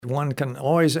One can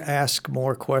always ask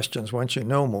more questions once you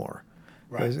know more.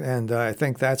 Right. And I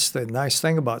think that's the nice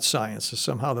thing about science, is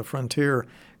somehow the frontier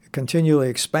continually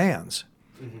expands.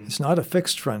 Mm-hmm. It's not a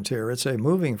fixed frontier, it's a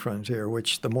moving frontier,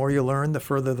 which the more you learn, the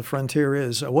further the frontier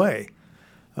is away,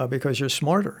 because you're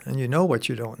smarter and you know what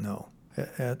you don't know.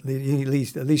 At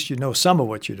least you know some of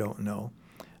what you don't know.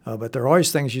 But there are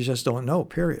always things you just don't know,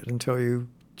 period, until you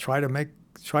try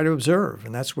to observe.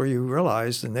 And that's where you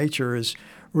realize that nature is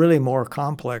really more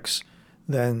complex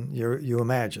than you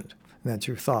imagined, than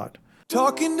you thought.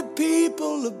 Talking to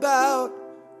people about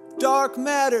dark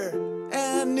matter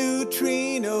and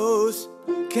neutrinos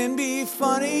can be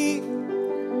funny.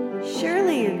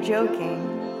 Surely you're joking.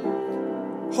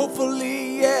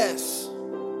 Hopefully, yes.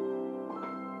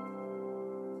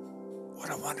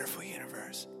 What a wonderful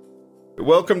universe.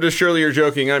 Welcome to Surely You're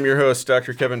Joking. I'm your host,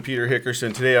 Dr. Kevin Peter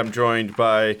Hickerson. Today I'm joined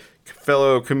by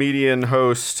fellow comedian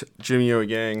host Jimmy O.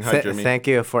 Yang. Hi, Jimmy. Thank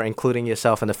you for including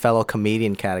yourself in the fellow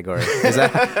comedian category. Is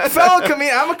that fellow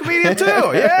comedian? I'm a comedian too.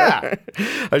 Yeah.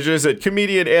 I should have said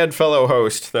comedian and fellow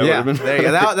host. That would have been there you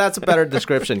go. That's a better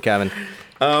description, Kevin.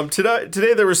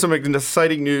 Today there was some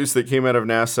exciting news that came out of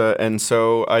NASA, and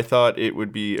so I thought it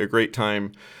would be a great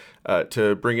time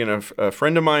to bring in a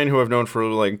friend of mine who I've known for a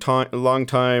long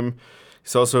time.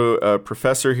 He's also a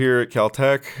professor here at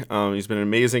Caltech. He's been an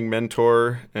amazing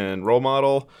mentor and role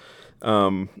model.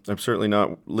 I'm certainly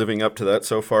not living up to that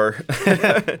so far.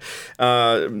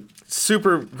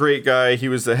 Super great guy. He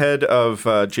was the head of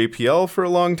JPL for a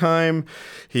long time.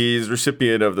 He's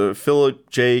recipient of the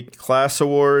Philip J. Klass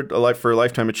Award for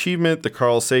Lifetime Achievement, the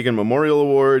Carl Sagan Memorial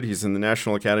Award. He's in the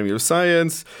National Academy of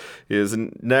Science. He has a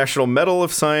National Medal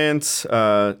of Science,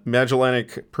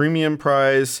 Magellanic Premium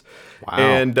Prize. Wow.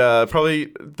 And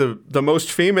probably the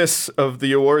most famous of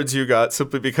the awards you got,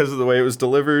 simply because of the way it was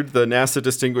delivered, the NASA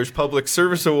Distinguished Public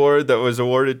Service Award that was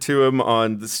awarded to him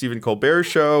on the Stephen Colbert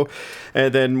Show,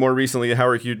 and then more recently the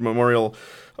Howard Hughes Memorial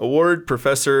Award,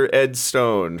 Professor Ed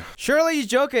Stone. Surely you're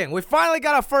joking. We finally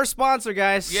got our first sponsor,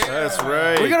 guys. Yeah. That's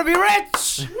right. We're going to be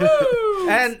rich. Woo!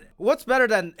 And what's better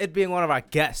than it being one of our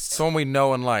guests? Someone we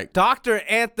know and like. Dr.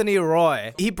 Anthony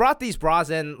Roy. He brought these bras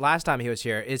in last time he was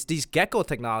here. It's these gecko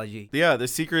technology. Yeah, the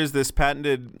secret is this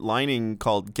patented lining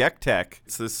called GecTech.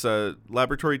 It's this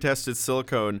laboratory-tested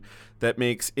silicone that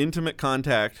makes intimate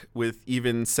contact with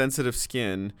even sensitive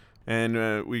skin.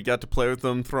 And we got to play with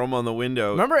them, throw them on the window.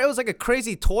 Remember, it was like a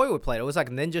crazy toy we played. It was like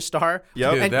Ninja Star.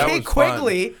 Yep. And Kate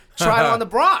Quigley tried on the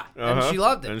bra, and she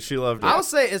loved it. And she loved it. I would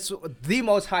say it's the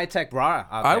most high-tech bra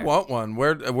out there. I want one.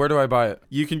 Where do I buy it?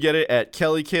 You can get it at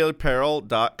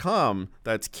KellieKapparel.com.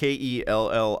 That's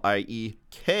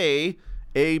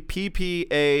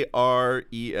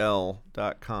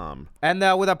KellieKapparel.com.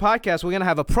 And with our podcast, we're going to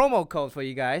have a promo code for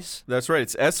you guys. That's right.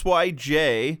 It's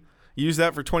SYJ. Use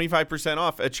that for 25%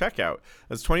 off at checkout.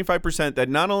 That's 25% that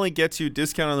not only gets you a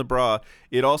discount on the bra,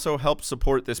 it also helps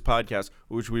support this podcast,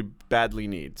 which we badly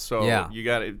need. So You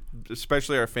got it,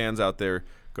 especially our fans out there,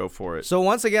 go for it. So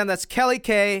once again, that's Kelly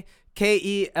K,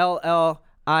 KELLIEK,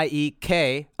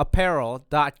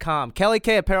 apparel.com.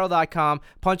 KellieKapparel.com.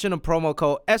 Punch in a promo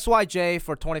code SYJ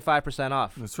for 25%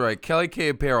 off. That's right. Kelly K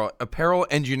Apparel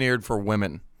engineered for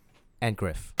women. And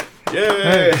Griff.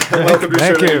 Yay! Welcome to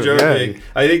Surely You're Joking. Yeah.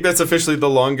 I think that's officially the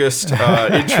longest intro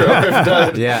I've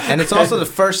done. Yeah, and it's also the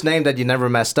first name that you never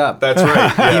messed up. That's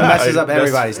right. Yeah, he messes up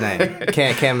everybody's name.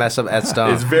 Can't mess up Ed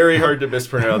Stone. It's very hard to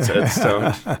mispronounce Ed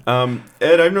Stone.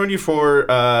 Ed, I've known you for...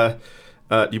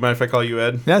 do you mind if I call you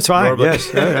Ed? That's fine. Normally.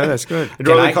 Yes, yeah, that's good.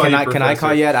 Can I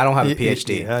call you Ed? I don't have a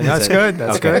PhD. That's good.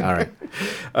 That's good. All right.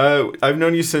 I've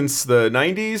known you since the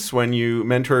 90s when you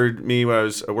mentored me when I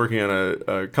was working on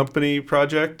a company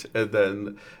project, and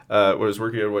then was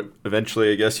working on what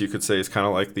eventually I guess you could say is kind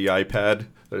of like the iPad.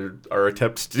 Our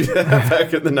attempts to do that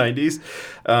back in the 90s.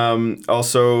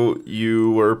 Also,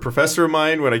 you were a professor of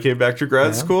mine when I came back to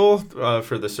grad school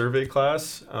for the survey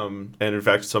class. And in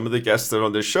fact, some of the guests that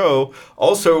on this show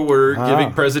also were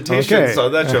giving presentations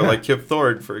on that show, like Kip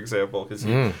Thorne, for example, because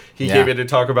he came in to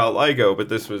talk about LIGO, but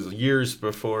this was years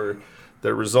before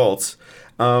the results.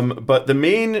 But the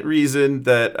main reason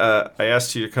that I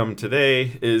asked you to come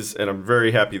today is, and I'm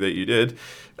very happy that you did,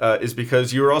 is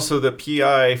because you were also the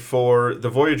PI for the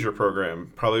Voyager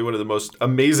program, probably one of the most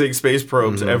amazing space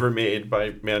probes ever made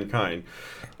by mankind.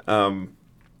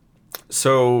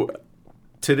 So,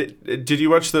 did you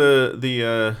watch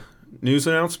the news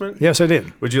announcement? Yes, I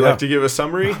did. Would you like to give a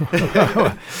summary?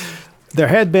 There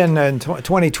had been in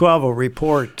 2012 a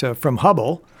report from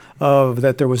Hubble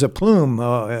that there was a plume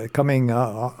coming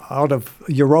out of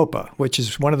Europa, which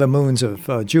is one of the moons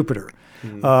of Jupiter.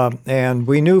 And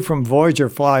we knew from Voyager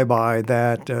flyby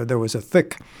that there was a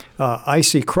thick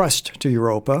icy crust to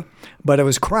Europa, but it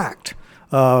was cracked.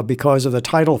 Because of the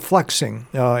tidal flexing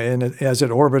as it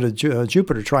orbited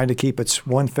Jupiter, trying to keep its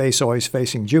one face always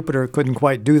facing Jupiter. It couldn't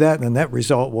quite do that, and the net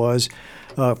result was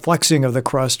flexing of the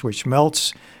crust, which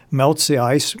melts the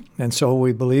ice, and so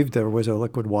we believed there was a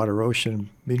liquid water ocean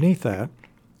beneath that.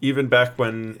 Even back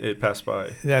when it passed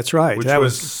by. That's right. Which that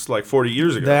was like 40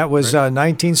 years ago. That was right?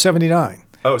 1979.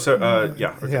 Oh, so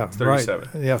yeah, okay. Yeah, 37.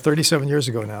 Right. Yeah, 37 years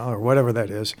ago now, or whatever that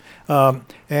is.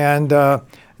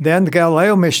 Then the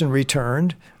Galileo mission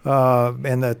returned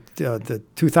in the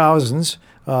 2000s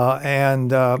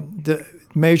and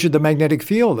measured the magnetic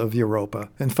field of Europa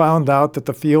and found out that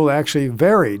the field actually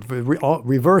varied,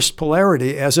 reversed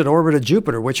polarity as it orbited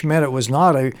Jupiter, which meant it was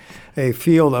not a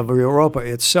field of Europa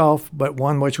itself, but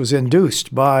one which was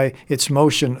induced by its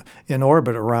motion in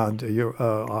orbit around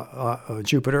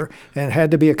Jupiter, and had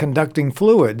to be a conducting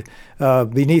fluid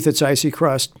beneath its icy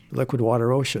crust, liquid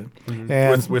water ocean. Mm-hmm.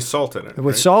 And with salt in it.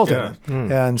 With right? salt yeah. in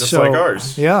it. And just so, like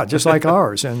ours. Yeah, just like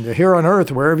ours. And here on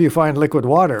Earth, wherever you find liquid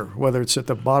water, whether it's at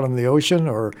the bottom of the ocean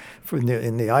or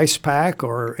in the ice pack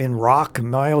or in rock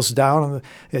miles down,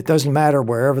 it doesn't matter.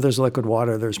 Wherever there's liquid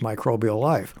water, there's microbial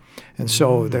life. And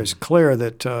so there's clear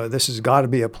that this has got to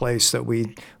be a place that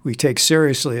we take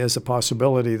seriously as a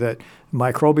possibility that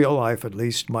microbial life at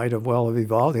least might have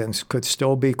evolved and could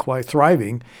still be quite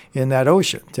thriving in that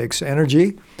ocean. It takes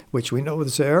energy, which we know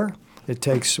is there. It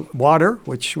takes water,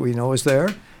 which we know is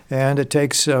there. And it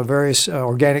takes various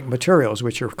organic materials,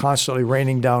 which are constantly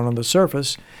raining down on the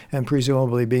surface and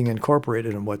presumably being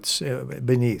incorporated in what's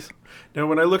beneath. Now,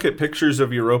 when I look at pictures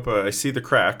of Europa, I see the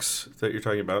cracks that you're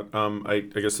talking about. I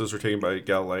guess those were taken by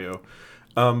Galileo.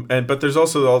 But there's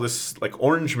also all this like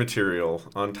orange material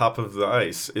on top of the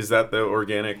ice. Is that the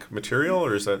organic material,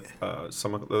 or is that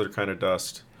some other kind of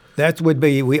dust? That would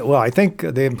be, I think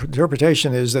the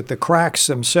interpretation is that the cracks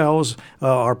themselves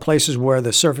are places where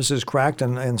the surface is cracked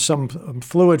and some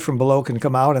fluid from below can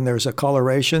come out and there's a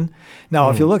coloration. Now,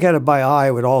 if you look at it by eye,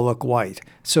 it would all look white.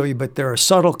 But there are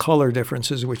subtle color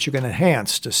differences which you can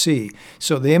enhance to see.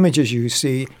 So the images you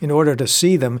see, in order to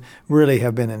see them, really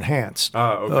have been enhanced.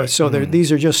 Okay.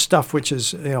 These are just stuff which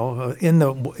is,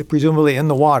 presumably in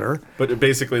the water. But it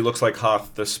basically looks like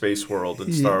Hoth, the space world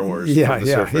in Star Wars. Yeah, from the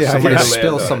yeah, surface. yeah. Somebody Yeah.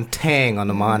 Spill some tang on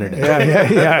the monitor.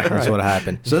 Yeah. That's what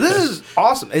happened. So this is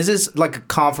awesome. Is this like a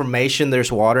confirmation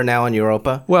there's water now in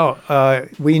Europa? Well,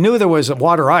 we knew there was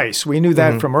water ice. We knew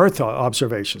that from Earth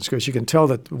observations because you can tell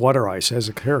that water ice has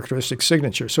a characteristic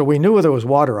signature. So we knew there was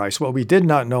water ice. What we did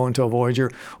not know until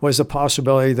Voyager was the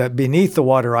possibility that beneath the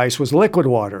water ice was liquid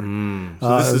water.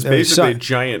 So this is basically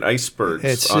giant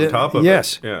icebergs on top of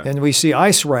yes. it. Yes, and we see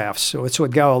ice rafts. So it's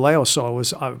what Galileo saw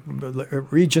was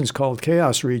regions called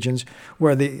chaos regions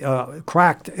where the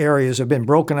cracked areas have been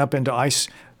broken up into ice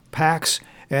packs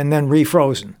and then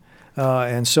refrozen.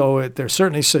 And so there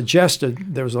certainly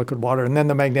suggested there was liquid water. And then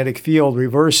the magnetic field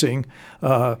reversing,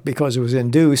 because it was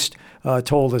induced,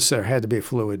 told us there had to be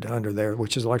fluid under there,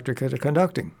 which is electrically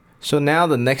conducting. So now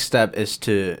the next step is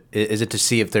it to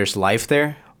see if there's life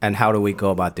there? And how do we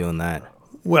go about doing that?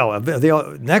 Well,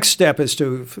 the next step is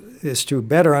to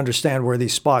better understand where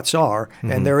these spots are,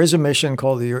 and there is a mission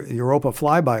called the Europa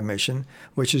Flyby mission,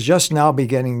 which is just now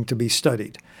beginning to be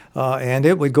studied. And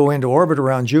it would go into orbit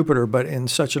around Jupiter, but in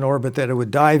such an orbit that it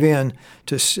would dive in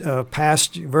to pass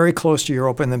very close to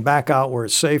Europa and then back out where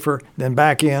it's safer, then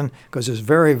back in, because there's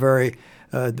very, very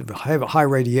high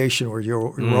radiation where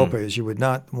Europa is. You would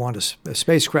not want a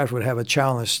spacecraft would have a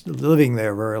challenge living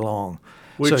there very long.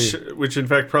 Which in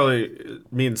fact probably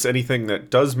means anything that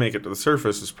does make it to the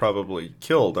surface is probably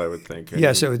killed, I would think.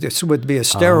 Yes, this would be a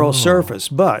sterile surface,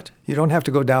 but you don't have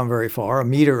to go down very far, a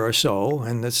meter or so,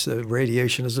 and this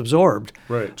radiation is absorbed.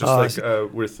 Right, just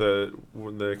like with the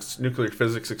nuclear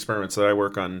physics experiments that I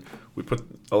work on, we put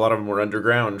a lot of them were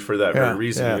underground for that very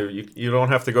reason. Yeah. You don't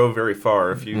have to go very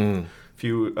far if you...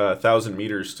 few 1,000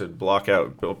 meters to block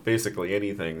out basically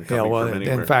anything coming from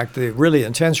anywhere. In fact, the really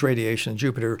intense radiation in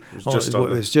Jupiter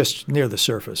was just near the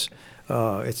surface.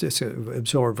 It's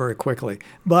absorbed very quickly.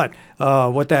 But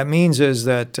what that means is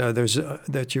that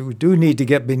that you do need to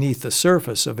get beneath the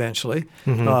surface eventually,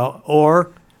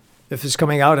 or if it's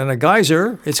coming out in a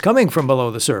geyser, it's coming from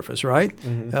below the surface, right?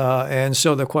 And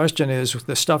so the question is,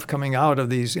 the stuff coming out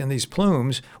of in these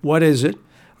plumes, what is it?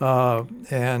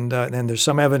 And there's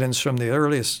some evidence from the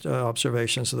earliest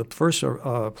observations of the first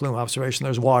plume observation.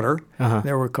 There's water.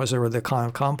 There were the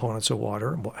components of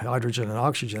water, hydrogen and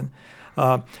oxygen.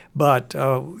 But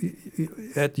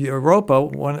at Europa,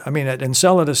 at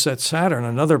Enceladus at Saturn,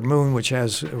 another moon which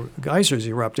has geysers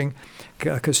erupting,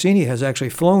 Cassini has actually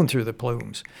flown through the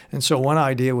plumes. And so one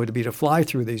idea would be to fly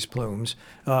through these plumes.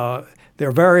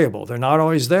 They're variable. They're not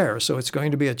always there, so it's going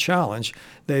to be a challenge.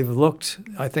 They've looked,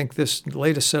 I think this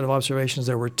latest set of observations,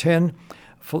 there were 10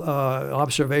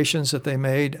 observations that they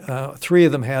made. 3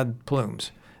 of them had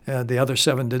plumes. The other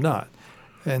 7 did not.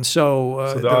 And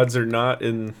so the odds are not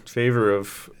in favor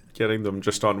of getting them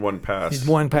just on one pass.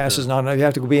 One pass is not enough. You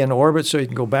have to be in orbit so you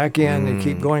can go back in and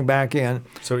keep going back in.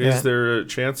 So is there a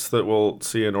chance that we'll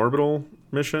see an orbital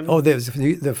mission? Oh, the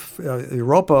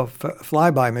Europa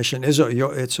flyby mission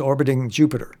it's orbiting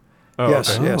Jupiter. Oh,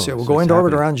 yes, okay. yes. It will go into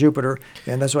orbit around Jupiter,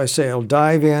 and that's why I say it'll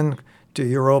dive in to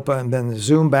Europa and then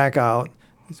zoom back out,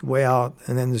 way out,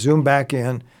 and then zoom back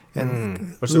in.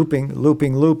 And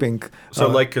looping. So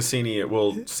like Cassini, it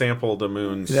will sample the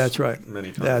moons. That's right.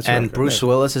 Many times. That's and right. Bruce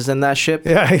Willis is in that ship?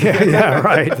 Yeah,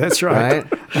 right. That's right.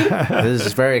 This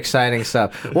is very exciting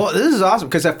stuff. Well, this is awesome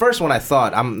because at first when I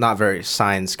thought, I'm not very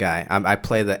science guy. I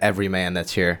play the everyman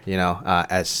that's here,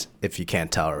 as if you can't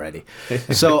tell already.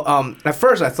 So at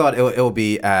first I thought it will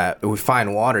be, we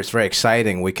find water. It's very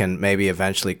exciting. We can maybe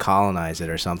eventually colonize it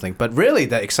or something. But really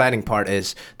the exciting part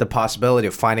is the possibility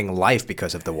of finding life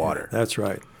because of the water. That's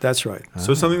right.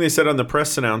 So something they said on the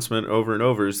press announcement over and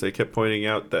over is they kept pointing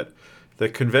out that the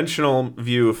conventional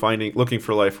view of looking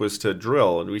for life was to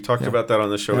drill. And we talked about that on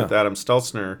the show with Adam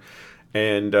Stelzner.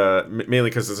 And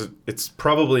mainly because it's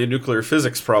probably a nuclear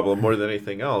physics problem more than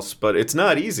anything else. But it's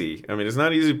not easy. I mean, it's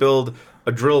not easy to build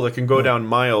a drill that can go down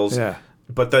miles,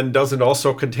 but then doesn't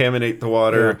also contaminate the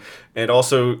water and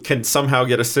also can somehow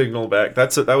get a signal back.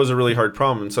 That was a really hard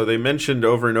problem. And so they mentioned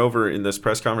over and over in this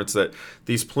press conference that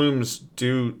these plumes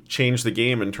do change the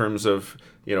game in terms of,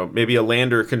 maybe a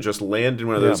lander can just land in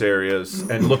one of those areas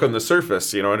and look on the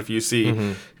surface, and if you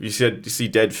see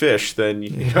dead fish, then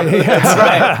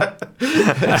that's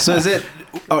right. So is it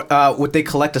would they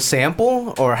collect a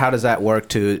sample, or how does that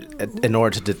work in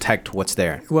order to detect what's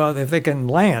there? Well, if they can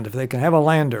have a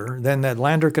lander, then that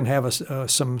lander can have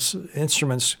some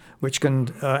instruments which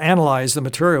can analyze the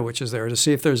material which is there to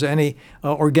see if there's any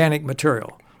organic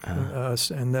material,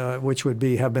 and which would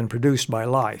have been produced by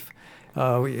life.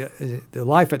 The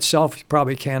life itself you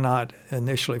probably cannot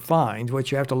initially find. What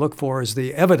you have to look for is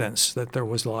the evidence that there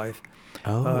was life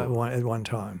at one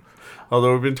time.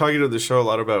 Although we've been talking on the show a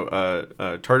lot about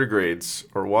tardigrades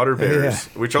or water bears,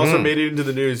 which also made it into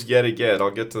the news yet again.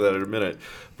 I'll get to that in a minute.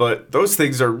 But those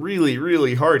things are really,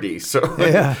 really hardy. So,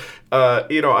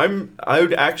 I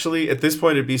would actually, at this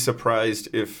point, I'd be surprised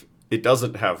if it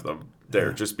doesn't have them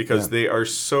there, just because they are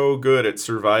so good at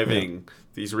surviving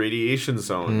these radiation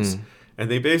zones. And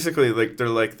they basically they're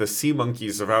like the sea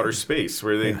monkeys of outer space,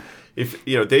 where they, if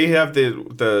they have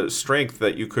the strength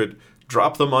that you could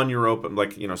drop them on Europa,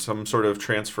 some sort of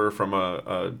transfer from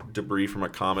a debris from a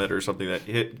comet or something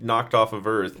that knocked off of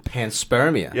Earth.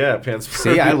 Panspermia. Yeah, panspermia.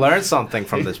 See, I learned something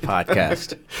from this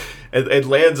podcast. It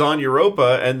lands on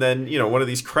Europa, and then one of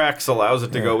these cracks allows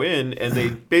it to go in, and they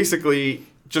basically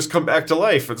just come back to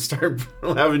life and start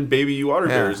having baby water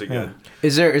bears again.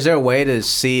 Is there a way to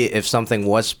see if something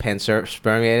was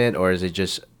panspermiated, or is it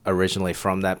just originally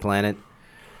from that planet?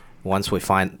 Once we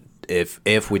find,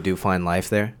 if we do find life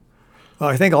there. Well,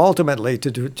 I think ultimately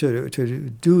to do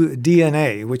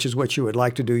DNA, which is what you would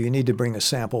like to do, you need to bring a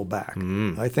sample back.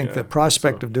 I think the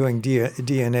prospect of doing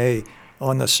DNA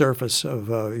on the surface of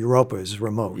Europa is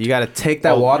remote. You got to take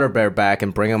that water bear back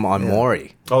and bring him on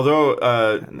Maury. Although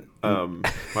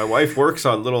my wife works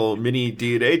on little mini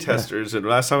DNA testers, and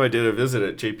last time I did a visit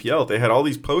at JPL, they had all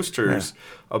these posters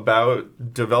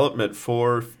about development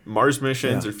for Mars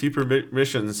missions or future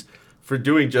missions for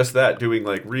doing just that, doing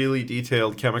really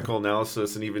detailed chemical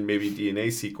analysis and even maybe DNA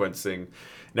sequencing.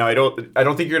 Now, I don't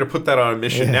think you're going to put that on a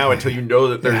mission now until you know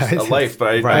that there's a life.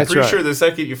 But I'm pretty sure the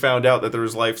second you found out that there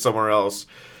was life somewhere else,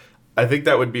 I think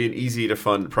that would be an easy to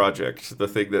fund project. The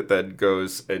thing that then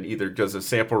goes and either does a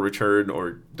sample return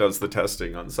or does the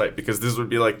testing on site, because this would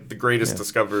be the greatest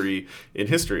discovery in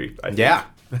history, I think. Yeah,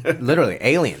 literally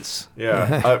aliens.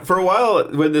 Yeah. For a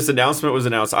while, when this announcement was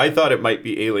announced, I thought it might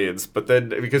be aliens. But then,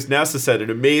 because NASA said an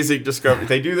amazing discovery,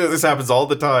 they do this happens all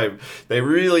the time. They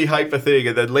really hype a thing,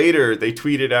 and then later they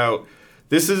tweeted out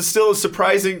this is still a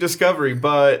surprising discovery,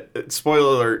 but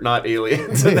spoiler alert, not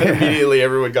aliens. And then immediately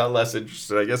everyone got less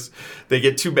interested. I guess they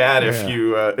get too bad if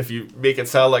you make it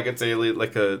sound like it's alien.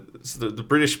 Like the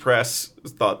British press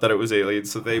thought that it was alien,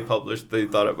 so they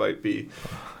thought it might be.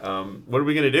 What are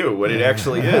we going to do when it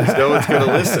actually is? No one's going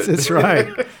to listen. That's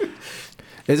right.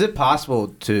 Is it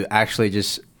possible to actually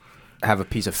just have a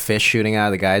piece of fish shooting out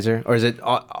of the geyser, or is it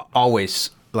always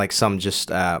like some just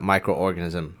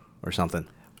microorganism or something?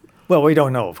 Well, we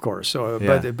don't know, of course. So,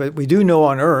 but we do know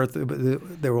on Earth,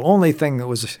 the only thing that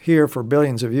was here for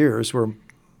billions of years were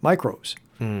microbes,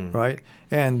 right?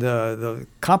 And the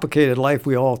complicated life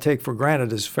we all take for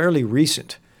granted is fairly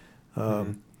recent.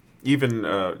 Even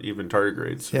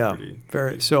tardigrades. Yeah,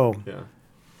 very so. Yeah.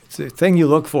 It's the thing you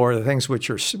look for, the things which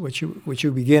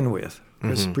you begin with,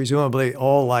 because presumably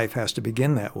all life has to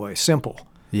begin that way, simple.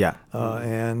 Yeah.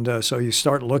 And so you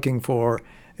start looking for.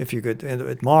 If you could,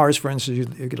 at Mars, for instance,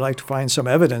 you could like to find some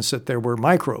evidence that there were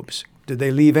microbes. Did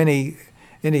they leave any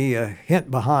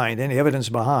hint behind, any evidence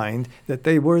behind that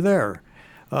they were there?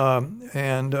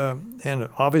 And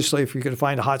obviously, if you could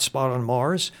find a hot spot on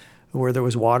Mars where there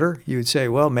was water, you would say,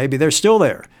 well, maybe they're still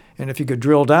there. And if you could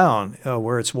drill down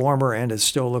where it's warmer and it's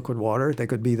still liquid water, they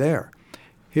could be there.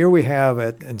 Here we have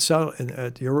at Enceladus,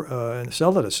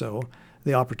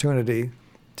 the opportunity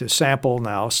to sample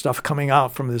now stuff coming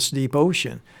out from this deep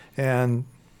ocean. And,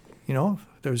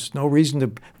 there's no reason to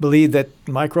believe that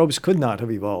microbes could not have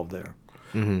evolved there.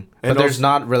 Mm-hmm. But there's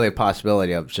not really a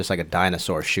possibility of just like a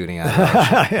dinosaur shooting out of the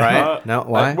ocean, right? No,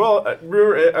 why?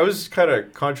 I was kind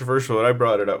of controversial and I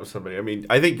brought it up with somebody. I mean,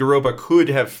 I think Europa could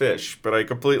have fish, but I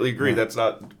completely agree that's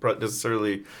not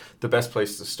necessarily the best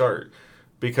place to start.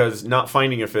 Because not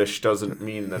finding a fish doesn't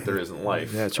mean that there isn't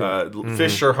life. That's right.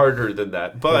 Fish are harder than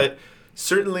that. But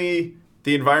certainly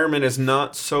the environment is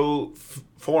not so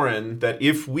foreign that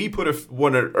if we put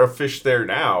a fish there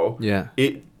now,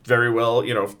 it very well,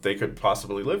 they could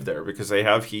possibly live there because they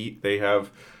have heat,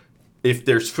 if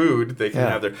there's food, they can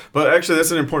have there. But actually,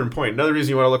 that's an important point. Another reason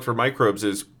you want to look for microbes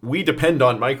is we depend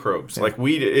on microbes. Yeah. Like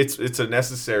it's a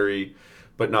necessary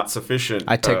but not sufficient.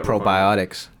 I take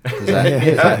probiotics. Is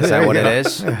that what it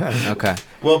is? Okay.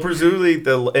 Well, presumably,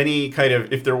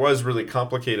 if there was really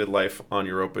complicated life on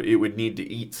Europa, it would need to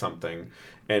eat something.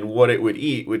 And what it would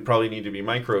eat would probably need to be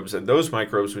microbes. And those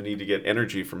microbes would need to get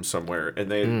energy from somewhere.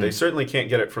 And they certainly can't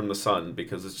get it from the sun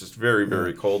because it's just very,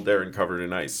 very cold there and covered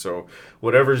in ice. So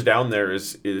whatever's down there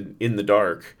is in the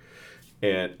dark.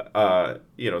 And, but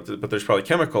there's probably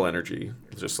chemical energy,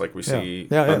 just like we see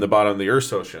on the bottom of the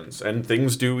Earth's oceans. And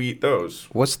things do eat those.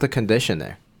 What's the condition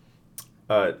there?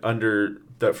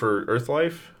 For Earth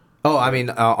life? Oh, I mean,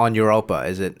 on Europa,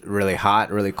 is it really hot,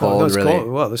 really cold? Cold.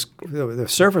 Well, the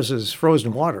surface is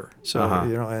frozen water. So,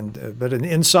 but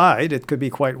inside it could be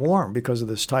quite warm because of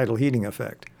this tidal heating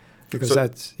effect.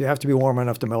 Because you have to be warm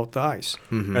enough to melt the ice.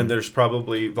 Mm-hmm. And there's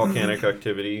probably volcanic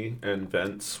activity and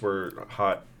vents where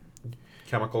hot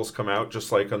chemicals come out,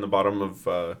 just like on the bottom of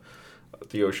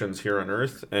the oceans here on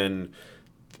Earth. And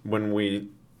when we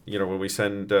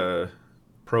send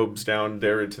probes down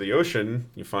there into the ocean,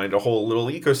 you find a whole little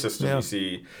ecosystem. Yeah. You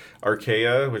see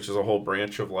Archaea, which is a whole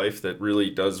branch of life that really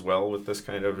does well with this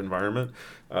kind of environment,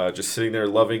 just sitting there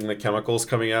loving the chemicals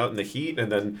coming out and the heat. And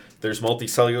then there's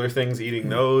multicellular things eating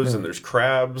those, and there's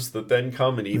crabs that then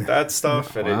come and eat that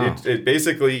stuff. And it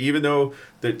basically, even though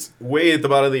it's way at the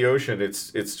bottom of the ocean,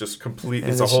 it's just complete.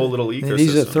 It's a whole little ecosystem. And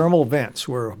these are thermal vents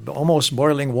where almost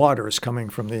boiling water is coming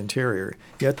from the interior.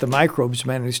 Yet the microbes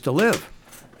manage to live.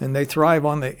 And they thrive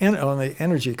on the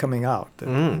energy coming out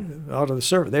of the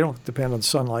surface. They don't depend on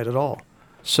sunlight at all.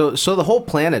 So the whole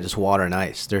planet is water and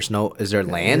ice. Is there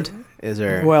land? Is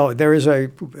there? Well, there is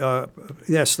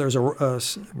there's a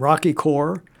rocky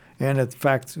core, and in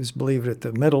fact, it's believed at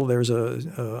the middle there's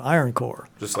a iron core.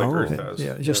 Just like Earth has.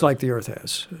 Yeah, just like the Earth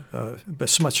has. But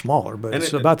it's much smaller, but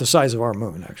it's about the size of our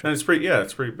moon, actually. And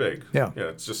it's pretty big. Yeah. Yeah,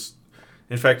 it's just.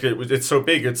 In fact, it's so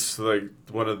big. It's like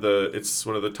one of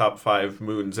the top 5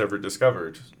 moons ever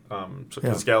discovered.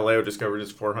 Because Galileo discovered it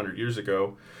 400 years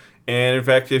ago, and in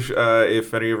fact, if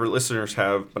any of our listeners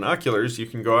have binoculars, you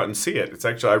can go out and see it. It's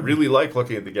actually I really like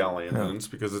looking at the Galilean moons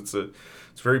because it's a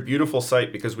very beautiful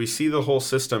sight because we see the whole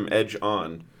system edge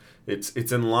on. It's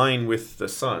in line with the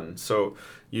sun. So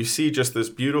you see just this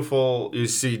beautiful. You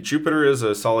see Jupiter as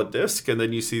a solid disk, and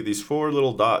then you see these 4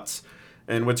 little dots.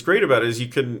 And what's great about it is you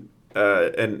can.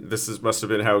 and must have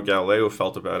been how Galileo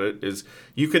felt about it, is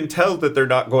you can tell that they're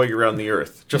not going around the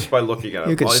Earth just by looking at them.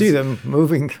 You can see them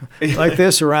moving like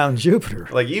this around Jupiter.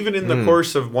 Like even in the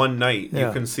course of one night, you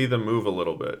Yeah. can see them move a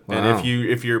little bit. Wow. And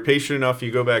if you're patient enough,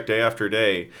 you go back day after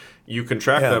day, you can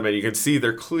track Yeah. them, and you can see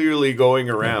they're clearly going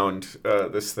around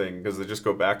this thing because they just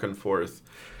go back and forth.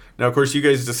 Now, of course, you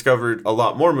guys discovered a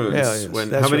lot more moons. Yeah, yes,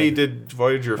 that's how many right. did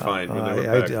Voyager find when they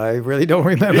went back? I really don't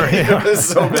remember. There's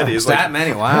so many. It's that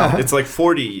many? Wow. It's like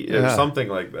 40 or Yeah. something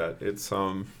like that. It's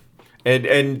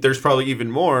and there's probably even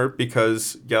more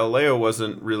because Galileo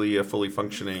wasn't really a fully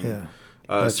functioning Yeah.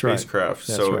 That's right. spacecraft,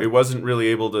 That's so right. it wasn't really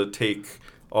able to take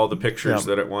all the pictures Yeah.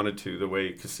 that it wanted to the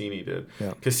way Cassini did.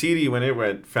 Yeah. Cassini, when it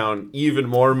went, found even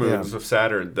more moons Yeah. of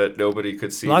Saturn that nobody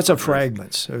could see. Lots of from Earth.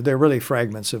 fragments. They're really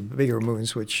fragments of bigger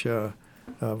moons which were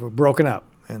broken up.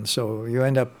 And so you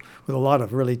end up with a lot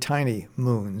of really tiny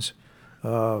moons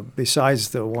besides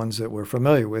the ones that we're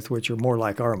familiar with, which are more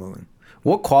like our moon.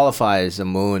 What qualifies a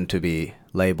moon to be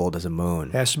labeled as a moon?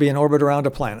 It has to be in orbit around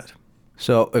a planet.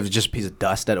 So if it's just a piece of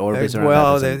dust that orbits around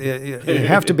Well, that doesn't- you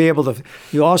have to be able to.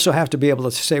 You also have to be able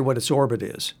to say what its orbit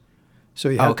is. So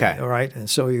you have, Okay. all right, and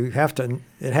so you have to.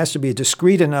 It has to be a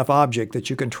discrete enough object that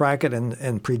you can track it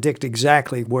and predict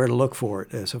exactly where to look for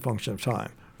it as a function of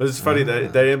time. But it's funny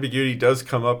that ambiguity does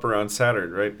come up around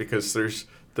Saturn, right? Because there's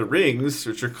the rings,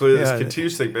 which are clearly this Yeah.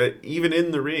 continuous thing, but even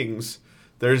in the rings,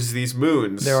 there's these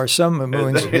moons. There are some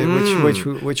moons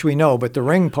which we know, but the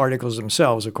ring particles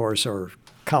themselves, of course, are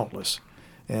countless,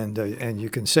 and you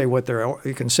can say what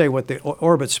the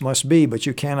orbits must be, but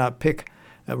you cannot pick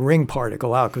a ring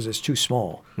particle out because it's too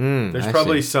small. There's I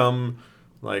probably see. some,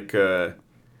 like,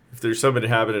 if there's some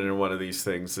inhabitant in one of these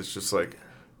things that's just like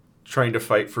trying to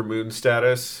fight for moon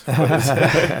status. But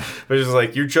it's just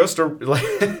like, you're just like,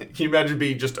 can you imagine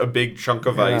being just a big chunk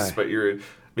of ice, Right. but you're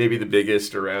maybe the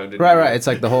biggest around? Right. It's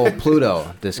like the whole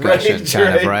Pluto discussion, Right, kind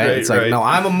of, right, right? right, It's like, right. no,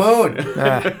 I'm a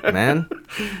moon, man.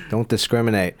 Don't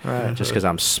discriminate just because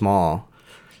I'm small.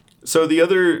 So the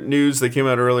other news that came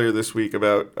out earlier this week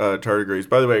about tardigrades.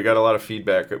 By the way, I got a lot of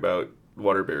feedback about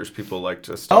water bears. People liked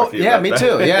us Oh talking yeah, about me that.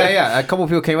 too. Yeah. A couple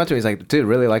people came up to me. He's like, "Dude,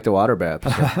 really like the water bear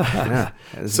episode." Yeah.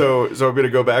 So I'm going to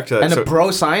go back to that. And so, the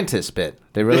bro scientist bit,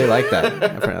 they really like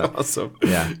that. awesome.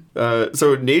 Yeah.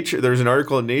 So Nature, there's an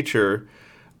article in Nature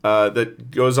that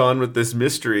goes on with this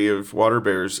mystery of water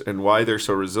bears and why they're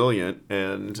so resilient.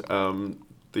 And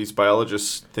these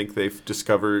biologists think they've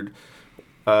discovered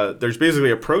there's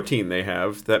basically a protein they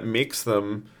have that makes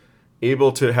them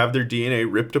able to have their DNA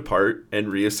ripped apart and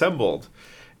reassembled.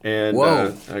 And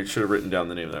Whoa. I should have written down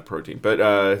the name of that protein.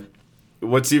 But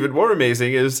what's even more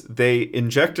amazing is they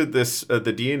injected this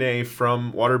the DNA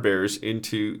from water bears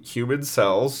into human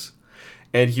cells,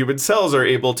 and human cells are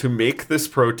able to make this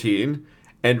protein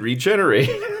and regenerate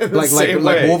in the like same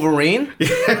way. Wolverine.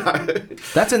 Yeah.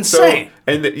 That's So, insane.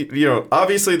 and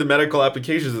obviously the medical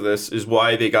applications of this is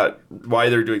why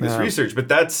they're doing this research. But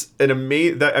that's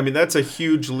that's a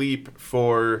huge leap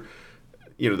for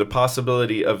the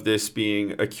possibility of this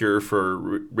being a cure for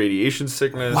radiation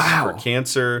sickness, Wow. for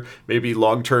cancer, maybe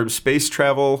long-term space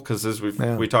travel. Because as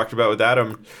we talked about with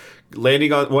Adam,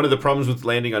 one of the problems with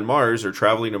landing on Mars or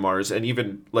traveling to Mars, and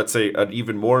even let's say an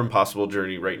even more impossible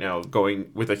journey right now,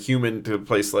 going with a human to a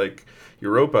place like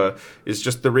Europa, is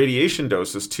just the radiation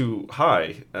dose is too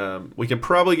high. We can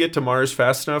probably get to Mars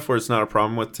fast enough where it's not a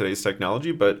problem with today's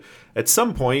technology, but at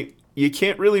some point you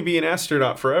can't really be an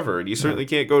astronaut forever, and you certainly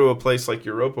can't go to a place like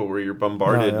Europa where you're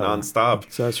bombarded nonstop.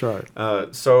 So that's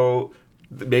right. So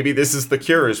maybe this is the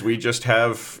cure: is we just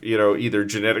have either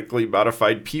genetically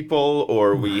modified people,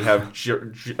 or we have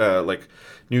like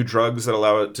new drugs that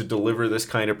allow it to deliver this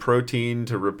kind of protein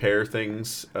to repair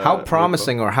things. How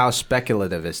promising or how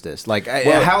speculative is this? Like,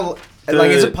 Well,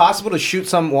 is it possible to shoot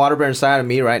some water bear inside of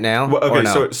me right now? Well, okay, or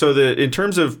no? so in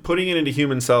terms of putting it into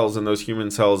human cells and those human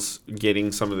cells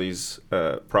getting some of these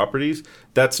properties,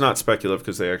 that's not speculative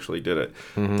because they actually did it.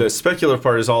 Mm-hmm. The speculative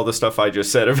part is all the stuff I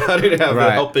just said about it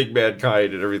Right. helping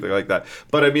mankind and everything like that.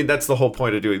 But I mean, that's the whole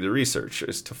point of doing the research,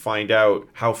 is to find out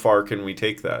how far can we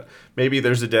take that. Maybe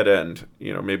there's a dead end.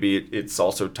 Maybe it's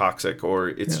also toxic, or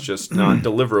it's just not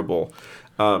deliverable.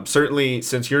 Certainly,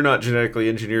 since you're not genetically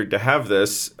engineered to have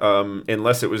this,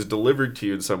 unless it was delivered to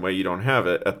you in some way, you don't have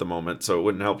it at the moment, so it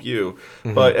wouldn't help you.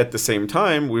 Mm-hmm. But at the same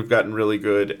time, we've gotten really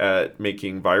good at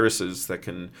making viruses that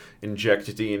can inject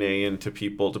DNA into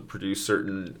people to produce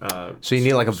certain. So you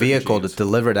need like a certain vehicle genes. to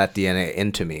deliver that DNA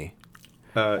into me.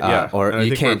 Yeah, Or and I you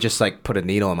think can't we're- just like put a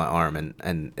needle in my arm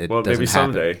and it Well, doesn't maybe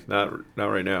happen. someday. Not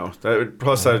right now.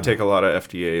 Plus, that would take a lot of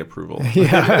FDA approval.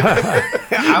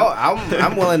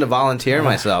 I'm willing to volunteer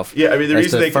myself. Yeah, I mean, the as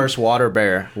reason the they can- first water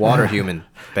human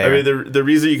bear. I mean, the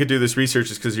reason you could do this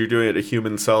research is because you're doing it to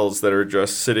human cells that are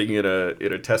just sitting in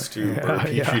a test tube or a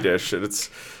petri dish, and it's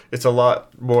a lot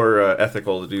more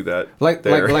ethical to do that. like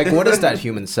there. what is that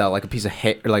human cell? Like a piece of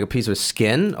hair, like a piece of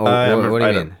skin? Or what do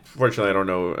you mean? Fortunately, I don't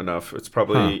know enough. It's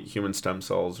probably human stem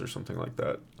cells or something like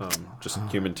that. Just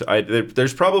human.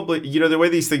 There's probably, the way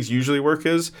these things usually work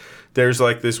is there's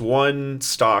like this one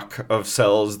stock of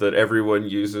cells that everyone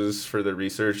uses for the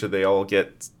research, and they all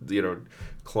get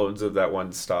clones of that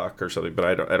one stock or something. But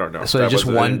I don't know. So That just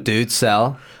wasn't one in- dude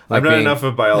cell? I'm Like not being- enough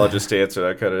of a biologist to answer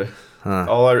that kind of.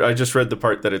 I just read the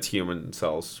part that it's human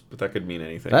cells, but that could mean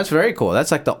anything. That's very cool.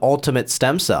 That's like the ultimate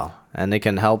stem cell, and they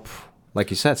can help, like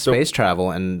you said, space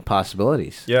travel and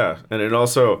possibilities. Yeah, and it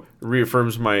also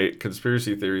reaffirms my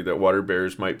conspiracy theory that water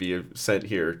bears might be sent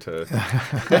here to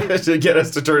to get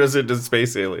us to turn us into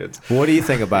space aliens. What do you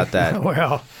think about that?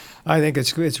 Well, I think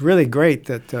it's really great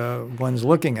that one's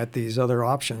looking at these other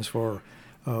options for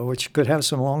which could have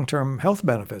some long-term health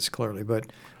benefits, clearly, but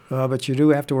you do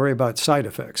have to worry about side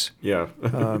effects. Yeah.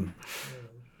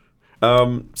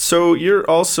 So you're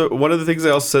also one of the things I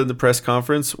also said in the press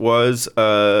conference was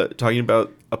talking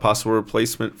about a possible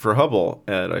replacement for Hubble,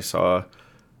 and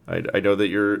I know that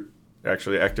you're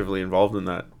actually actively involved in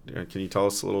that. Can you tell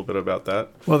us a little bit about that?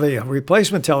 Well, the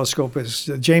replacement telescope is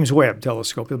the James Webb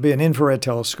telescope. It'll be an infrared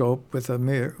telescope with a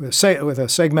mirror, with a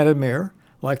segmented mirror,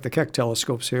 like the Keck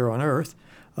telescopes here on Earth.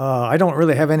 I don't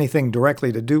really have anything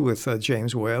directly to do with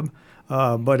James Webb,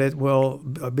 but it will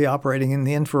be operating in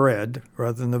the infrared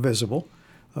rather than the visible,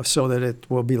 so that it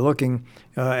will be looking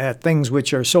at things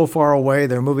which are so far away,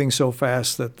 they're moving so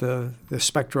fast that the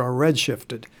spectra are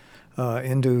redshifted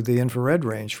into the infrared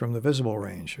range from the visible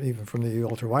range, even from the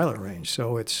ultraviolet range.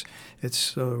 So it's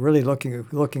really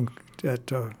looking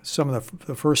at some of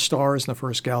the first stars and the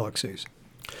first galaxies.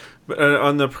 But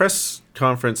on the press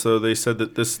conference, though, they said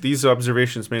that these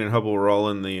observations made in Hubble were all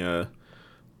in the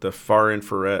far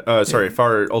infrared,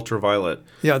 far ultraviolet.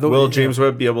 Yeah. Will James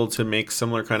Webb be able to make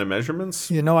similar kind of measurements?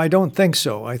 I don't think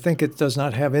so. I think it does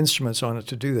not have instruments on it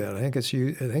to do that. I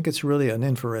think it's really an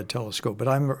infrared telescope, but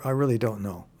I really don't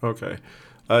know. Okay.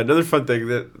 Another fun thing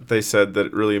that they said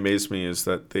that really amazed me is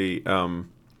that they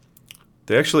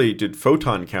actually did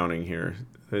photon counting here.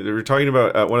 They were talking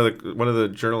about one of the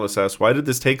journalists asked, "Why did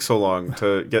this take so long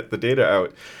to get the data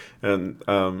out?" And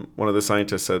one of the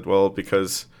scientists said, "Well,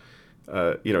 because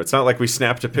it's not like we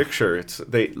snapped a picture.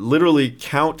 They literally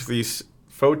count these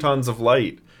photons of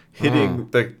light hitting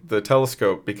the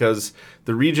telescope, because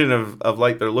the region of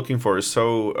light they're looking for is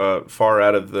so far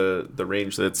out of the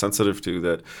range that it's sensitive to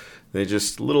that they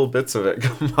just little bits of it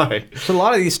come by." So a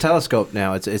lot of these telescope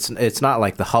now, it's not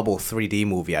like the Hubble 3D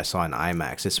movie I saw in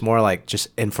IMAX. It's more like just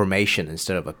information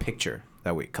instead of a picture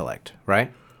that we collect,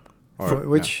 right?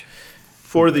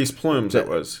 For these plumes, it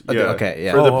was. Okay, Yeah. okay,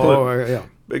 yeah. For the plume. yeah.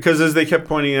 Because as they kept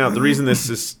pointing out, the reason this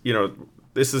is,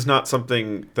 this is not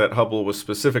something that Hubble was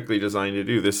specifically designed to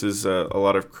do. This is a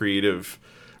lot of creative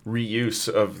reuse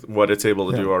of what it's able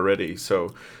to do already.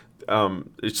 So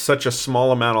it's such a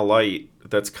small amount of light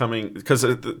that's coming, because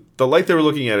the light they were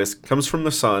looking at comes from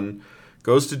the sun,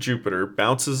 goes to Jupiter,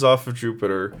 bounces off of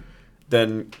Jupiter,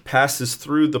 then passes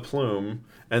through the plume,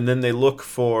 and then they look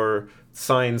for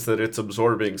signs that it's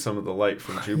absorbing some of the light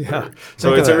from Jupiter.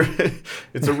 So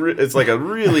it's like a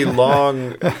really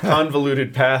long,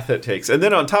 convoluted path it takes. And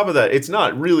then on top of that, it's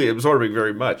not really absorbing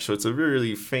very much. So it's a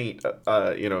really faint,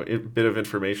 bit of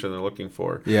information they're looking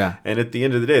for. Yeah. And at the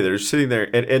end of the day, they're sitting there,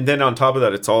 and then on top of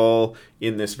that, it's all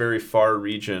in this very far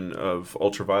region of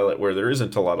ultraviolet where there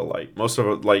isn't a lot of light. Most of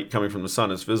the light coming from the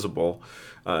sun is visible.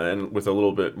 And with a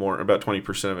little bit more, about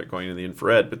 20% of it going to the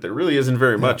infrared, but there really isn't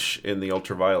very much in the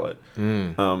ultraviolet.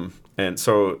 And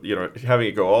so, having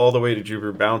it go all the way to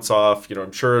Jupiter, bounce off,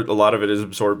 I'm sure a lot of it is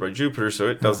absorbed by Jupiter, so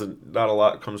it doesn't, not a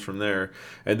lot comes from there.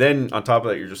 And then on top of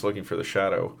that, you're just looking for the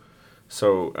shadow.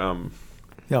 So,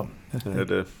 Yeah.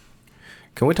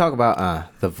 Can we talk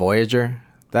about the Voyager?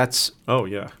 That's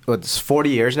it's 40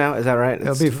 years now. Is that right?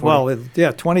 It'll be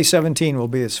 2017 will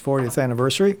be its 40th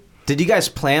anniversary. Did you guys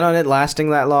plan on it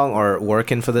lasting that long or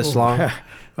working for this long?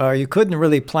 You couldn't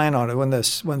really plan on it.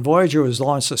 When Voyager was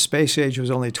launched, the space age was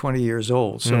only 20 years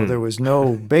old, so there was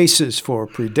no basis for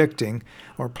predicting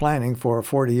or planning for a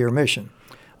 40-year mission.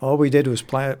 All we did was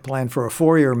plan for a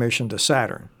 4-year mission to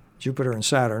Saturn, Jupiter and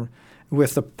Saturn,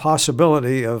 with the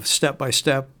possibility of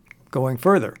step-by-step going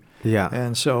further. Yeah.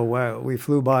 And so we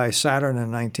flew by Saturn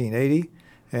in 1980,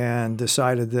 and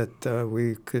decided that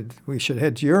we should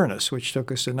head to Uranus, which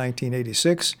took us to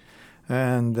 1986.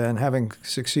 And then having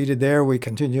succeeded there, we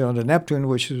continued on to Neptune,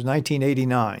 which was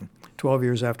 1989, 12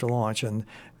 years after launch. And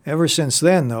ever since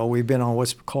then, though, we've been on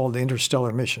what's called the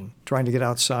interstellar mission, trying to get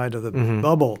outside of the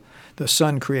bubble the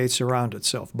sun creates around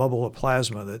itself, bubble of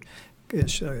plasma that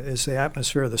is the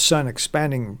atmosphere of the sun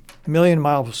expanding a million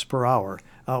miles per hour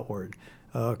outward,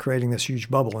 creating this huge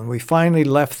bubble. And we finally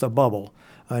left the bubble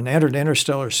and entered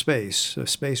interstellar space, the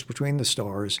space between the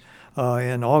stars,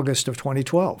 in August of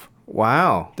 2012.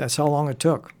 Wow. That's how long it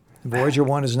took. Voyager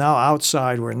 1 is now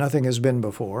outside where nothing has been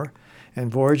before, and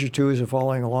Voyager 2 is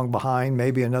following along behind,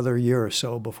 maybe another year or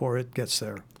so before it gets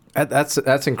there.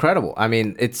 That's incredible. I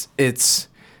mean, it's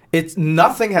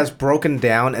nothing has broken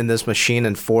down in this machine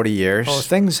in 40 years. Oh,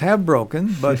 things have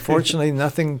broken, but fortunately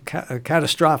nothing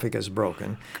catastrophic has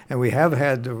broken. And we have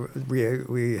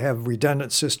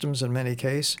redundant systems in many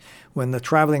cases. When the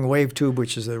traveling wave tube,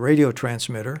 which is the radio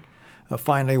transmitter,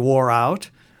 finally wore out,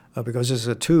 because it's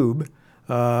a tube,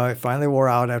 it finally wore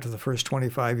out after the first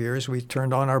 25 years, we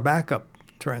turned on our backup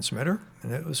transmitter,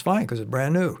 and it was fine because it's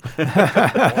brand new.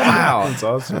 Wow. That's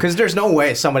awesome. Because there's no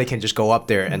way somebody can just go up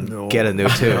there and get a new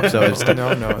tube. So it's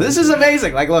No. This is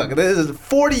amazing. Like, look, this is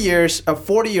 40 years, a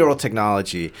 40-year-old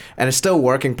technology, and it's still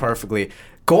working perfectly.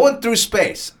 Going through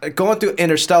space, going through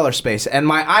interstellar space, and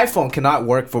my iPhone cannot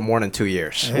work for more than 2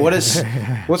 years.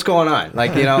 What's going on?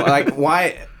 Like, like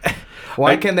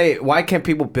why can't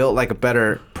people build like a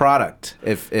better product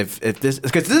if this,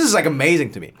 because this is like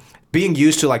amazing to me, being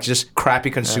used to like just crappy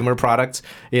consumer products,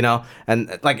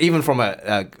 and like even from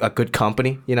a good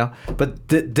company, but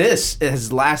this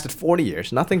has lasted 40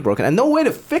 years, nothing broken, and no way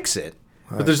to fix it.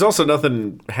 But there's also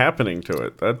nothing happening to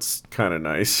it. That's kind of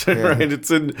nice, right?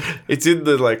 It's in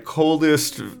the like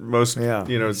coldest, most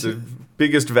the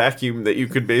biggest vacuum that you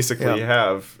could basically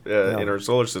have in our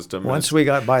solar system. Once we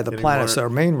got by the planets, our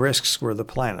main risks were the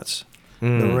planets.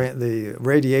 The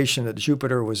radiation at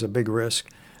Jupiter was a big risk.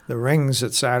 The rings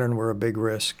at Saturn were a big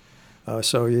risk.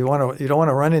 So you don't want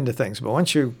to run into things. But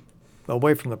once you're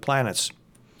away from the planets,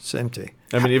 it's empty.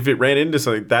 I mean, if it ran into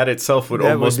something, that itself would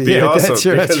almost be awesome. That's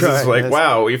because right. It's like,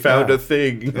 wow, we found a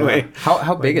thing. Yeah.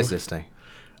 How big is this thing?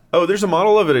 Oh, there's a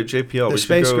model of it at JPL. The we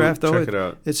spacecraft, should go check it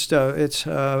out. Its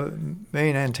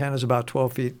main antenna is about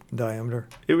 12 feet in diameter.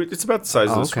 It's about the size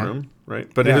of this room,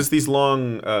 right? But it has these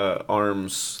long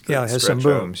arms. Yeah, it has some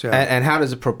booms. Yeah. And how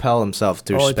does it propel himself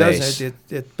through space?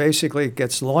 It basically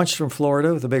gets launched from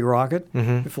Florida with a big rocket.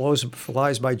 It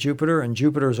flies by Jupiter, and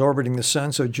Jupiter is orbiting the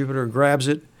sun, so Jupiter grabs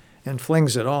it and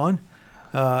flings it on.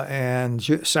 And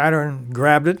Saturn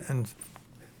grabbed it and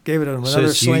gave it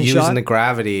another slingshot. Using the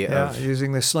gravity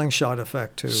using the slingshot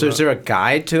effect too. So is there a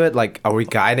guide to it? Like, are we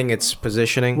guiding its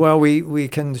positioning? Well, we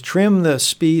can trim the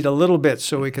speed a little bit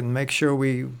so we can make sure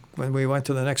when we went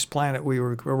to the next planet, we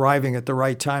were arriving at the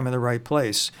right time in the right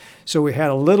place. So we had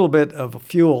a little bit of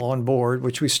fuel on board,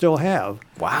 which we still have.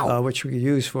 Wow. Which we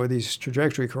use for these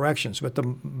trajectory corrections. But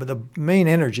the main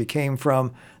energy came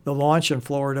from the launch in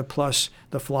Florida plus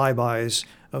the flybys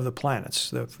of the planets,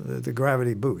 the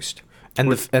gravity boost. And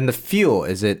the fuel,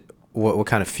 is it what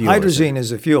kind of fuel? Hydrazine is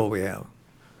the fuel we have.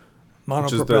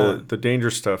 Which is Monopropellant. the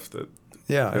dangerous stuff that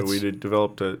we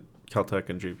developed at Caltech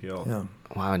and JPL. Yeah.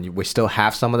 Wow, and we still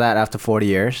have some of that after 40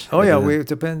 years? Oh yeah, we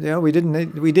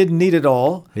didn't need it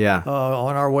all. Yeah.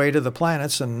 On our way to the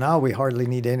planets, and now we hardly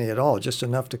need any at all. Just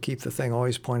enough to keep the thing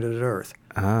always pointed at Earth,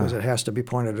 because it has to be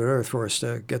pointed at Earth for us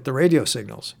to get the radio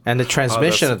signals. And the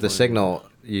transmission of the signal,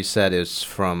 you said, is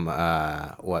from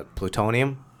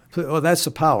plutonium? Oh, that's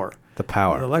the power. The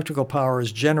power. The electrical power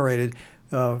is generated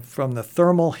from the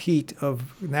thermal heat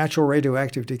of natural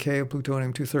radioactive decay of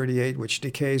plutonium-238, which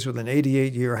decays with an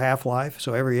 88-year half-life.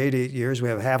 So every 88 years, we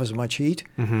have half as much heat.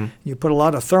 You put a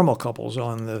lot of thermocouples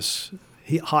on this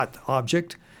hot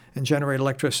object and generate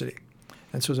electricity.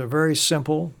 And so it's a very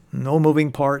simple, no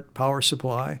moving part power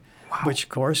supply, which, of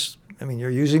course,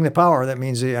 you're using the power. That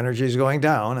means the energy is going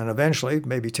down, and eventually,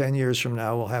 maybe 10 years from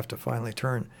now, we'll have to finally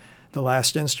turn the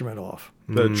last instrument off.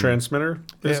 The transmitter,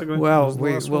 basically? Yeah, well,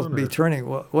 we'll be turning,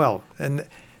 and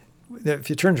if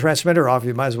you turn the transmitter off,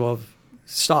 you might as well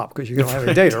stop because you don't have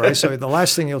any data, right? So the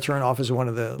last thing you'll turn off is one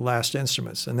of the last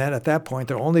instruments. And then at that point,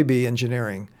 there'll only be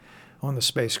engineering on the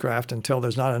spacecraft until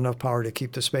there's not enough power to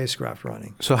keep the spacecraft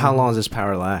running. So how long does this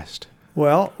power last?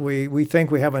 Well, we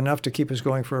think we have enough to keep us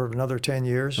going for another 10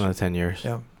 years. Another 10 years?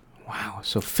 Yeah. Wow,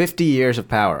 so 50 years of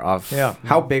power off. Yeah.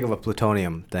 How big of a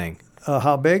plutonium thing?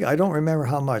 How big? I don't remember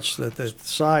how much. The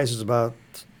size is about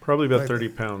Probably about 30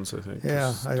 pounds, I think.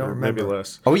 Yeah, I don't or maybe remember.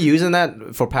 less. Are we using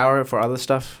that for power for other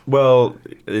stuff? Well,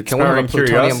 it's Can we have powering a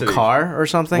plutonium Curiosity. car or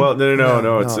something? Well,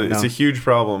 no. It's no. a huge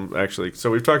problem, actually.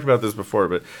 So we've talked about this before,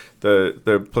 but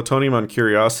the plutonium on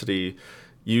Curiosity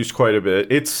used quite a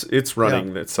bit. It's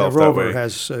running itself the that rover way.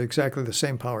 has exactly the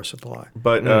same power supply.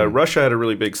 But Russia had a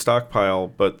really big stockpile,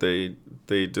 but they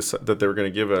decided that they were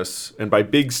going to give us, and by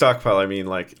big stockpile I mean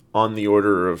like on the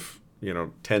order of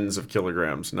tens of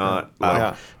kilograms, not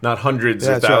not hundreds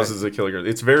or That's thousands of kilograms.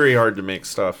 It's very hard to make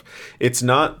stuff. It's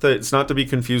not to be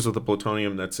confused with the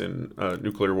plutonium that's in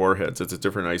nuclear warheads. It's a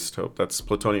different isotope. That's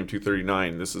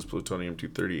plutonium-239. This is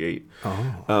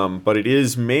plutonium-238. But it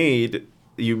is made.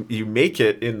 You make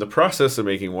it in the process of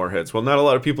making warheads. Well, not a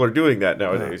lot of people are doing that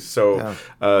nowadays. So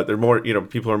they're more,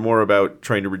 people are more about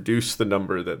trying to reduce the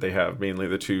number that they have, mainly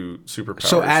the two superpowers.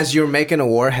 So as you're making a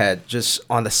warhead, just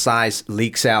on the sides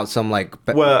leaks out some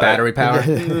battery power.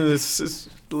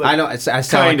 I know I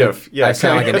sound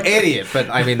like an idiot, but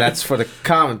I mean that's for the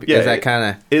common because that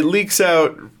kind of it leaks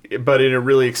out, but in a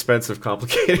really expensive,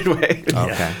 complicated way.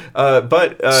 Okay.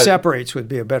 But Separates would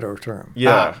be a better term.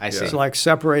 Yeah, I see. It's like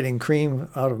separating cream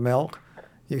out of milk.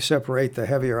 You separate the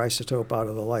heavier isotope out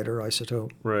of the lighter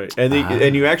isotope. Right,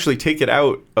 and you actually take it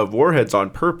out of warheads on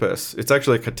purpose. It's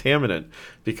actually a contaminant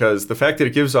because the fact that it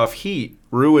gives off heat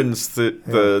ruins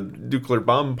the nuclear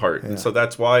bomb part, and so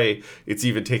that's why it's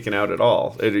even taken out at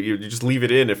all. You just leave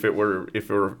it in if it were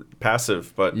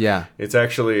passive, but it's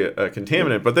actually a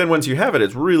contaminant. But then once you have it,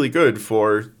 it's really good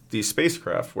for these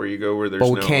spacecraft where you go where there's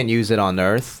But we can't use it on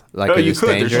Earth. Like no, you could.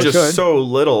 dangerous? There's just so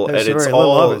little, There's and it's very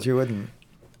little all. of it. You wouldn't.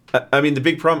 I mean, the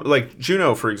big problem, like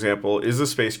Juno, for example, is a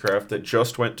spacecraft that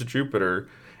just went to Jupiter,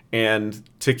 and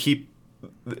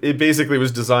it basically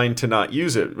was designed to not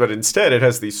use it, but instead it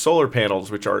has these solar panels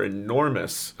which are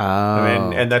enormous.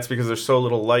 And that's because there's so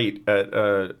little light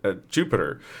at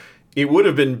Jupiter. It would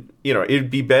have been, it'd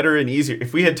be better and easier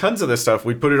if we had tons of this stuff.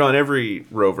 We'd put it on every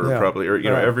rover probably, or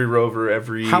every rover,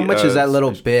 every. How much is that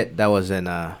little bit that was in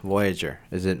Voyager?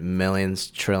 Is it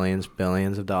millions, trillions,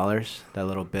 billions of dollars? That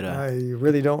little bit of. I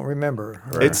really don't remember.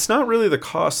 It's not really the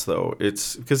cost though.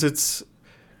 It's because,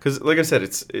 like I said,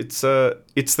 it's the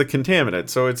contaminant,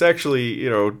 so it's actually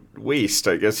waste,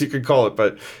 I guess you could call it.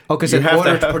 But because in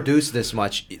order to produce this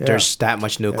much, there's that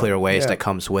much nuclear waste that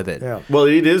comes with it. Yeah. Well,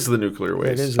 it is the nuclear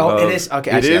waste. It is. It is.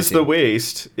 Okay, it is the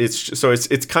waste.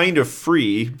 It's kind of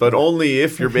free, but only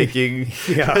if you're making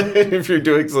if you're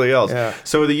doing something else. Yeah.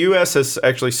 So the U.S. has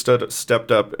actually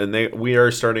stepped up, and we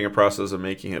are starting a process of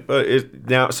making it. But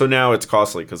now it's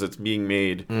costly because it's being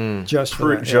made just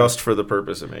for the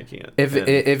purpose of making it.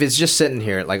 If it's just sitting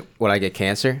here, like, would I get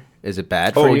cancer? Is it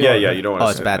bad for you? Yeah, you don't want to.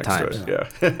 It's bad times. Yeah.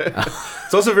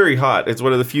 It's also very hot. It's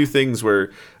one of the few things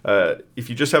where if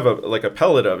you just have a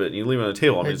pellet of it and you leave it on the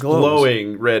table, it's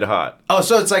glowing red hot. Oh,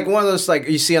 so it's like one of those like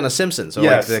you see on The Simpsons or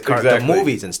yes, like the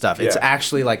movies and stuff. It's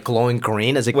actually like glowing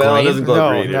green. Is it green? It doesn't glow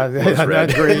green. Not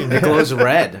red. green. It glows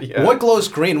red. Yeah. What glows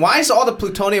green? Why is all the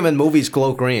plutonium in movies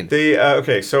glow green?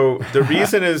 So the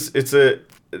reason is it's a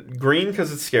green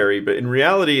because it's scary, but in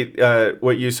reality,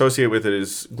 what you associate with it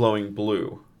is glowing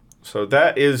blue. So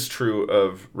that is true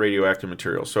of radioactive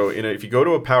material. So if you go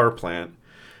to a power plant,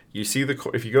 you see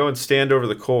if you go and stand over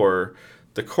the core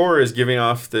is giving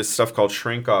off this stuff called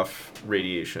shrink-off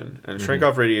radiation. And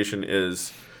shrink-off radiation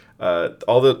is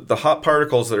all the hot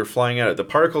particles that are flying out. The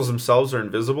particles themselves are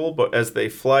invisible, but as they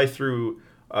fly through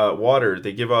water,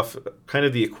 they give off kind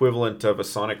of the equivalent of a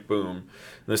sonic boom.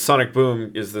 And the sonic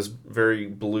boom is this very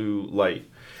blue light.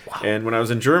 Wow. And when I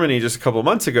was in Germany just a couple of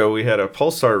months ago, we had a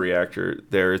pulsar reactor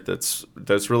there that's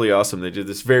really awesome. They did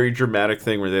this very dramatic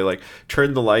thing where they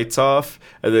turn the lights off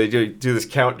and they do this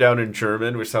countdown in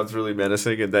German, which sounds really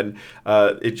menacing, and then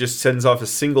it just sends off a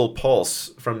single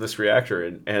pulse from this reactor.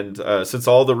 And since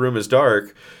all the room is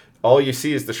dark, all you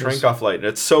see is the shrink-off light, and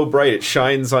it's so bright it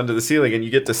shines onto the ceiling, and you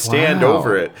get to stand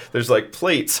over it. There's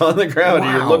plates on the ground,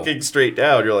 and you're looking straight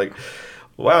down. You're like,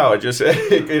 wow,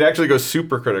 it actually goes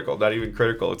supercritical, not even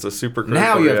critical. It's a supercritical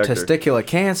Now you reactor. have testicular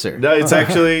cancer. No, it's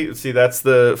actually, that's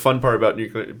the fun part about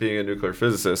being a nuclear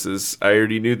physicist is I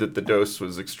already knew that the dose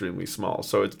was extremely small.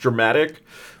 So it's dramatic,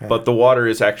 but the water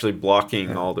is actually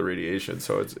blocking all the radiation.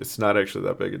 So it's not actually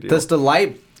that big a deal. Does the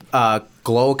light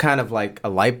glow kind of like a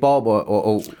light bulb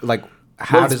or like...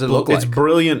 How does it look like? It's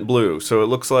brilliant blue, so it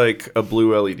looks like a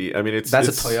blue LED. I mean, that's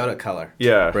a Toyota color.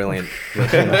 Yeah, brilliant.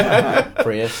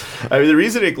 Prius. I mean, the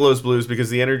reason it glows blue is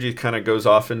because the energy kind of goes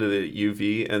off into the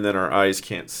UV, and then our eyes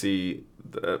can't see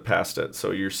past it. So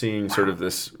you're seeing sort of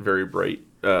this very bright.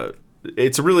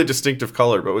 It's a really distinctive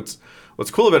color, but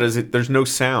what's cool about it is there's no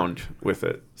sound with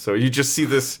it. So you just see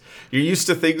this. You're used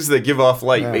to things that give off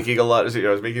light, making a lot of,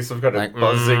 it's making some kind of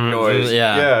buzzing noise.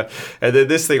 Yeah. And then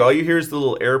this thing, all you hear is the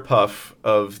little air puff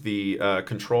of the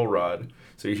control rod.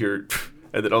 So you hear,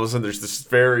 and then all of a sudden there's this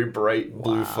very bright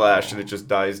blue flash, and it just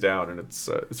dies down, and it's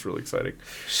really exciting.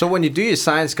 So when you do your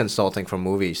science consulting for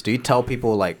movies, do you tell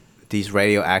people like these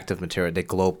radioactive material, they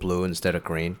glow blue instead of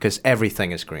green? Because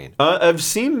everything is green. I've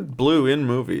seen blue in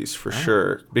movies for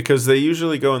sure, because they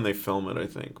usually go and they film it, I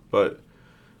think. But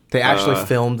they actually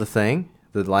filmed the thing,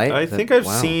 the light? I think I've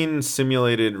seen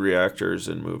simulated reactors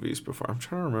in movies before. I'm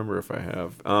trying to remember if I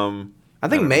have. I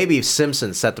think maybe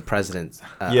Simpson set the precedent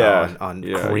on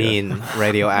green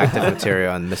radioactive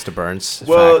material on Mr. Burns'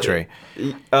 factory.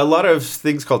 A lot of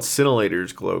things called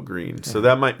scintillators glow green, so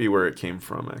that might be where it came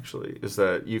from. Actually, is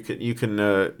that you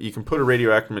can put a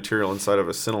radioactive material inside of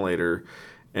a scintillator,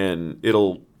 and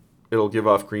it'll give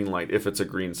off green light if it's a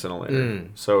green scintillator.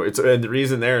 So and the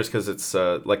reason there is because it's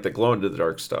like the glow in the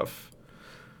dark stuff.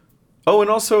 Oh,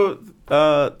 and also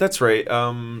that's right.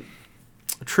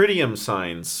 Tritium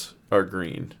signs are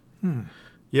green.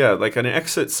 Yeah, like an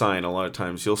exit sign, a lot of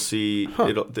times you'll see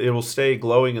it will stay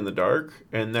glowing in the dark,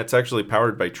 and that's actually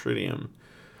powered by tritium.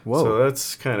 Whoa. So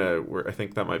that's kind of where I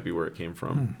think that might be where it came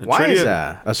from. Why is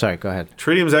that? Oh, sorry, go ahead.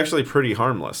 Tritium is actually pretty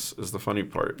harmless, is the funny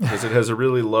part, because it has a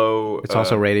really low... It's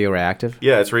also radioactive?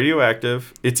 Yeah, it's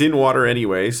radioactive. It's in water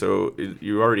anyway, so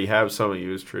you already have some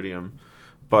used tritium,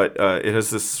 but it has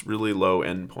this really low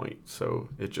endpoint, so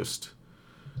it just...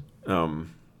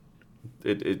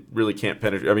 It really can't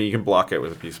penetrate. I mean, you can block it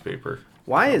with a piece of paper.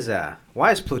 Why is that?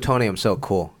 Why is plutonium so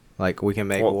cool? Like, we can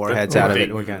make warheads out of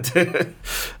it. We can.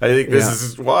 I think this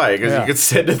is why, because you can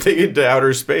send a thing into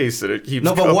outer space and it keeps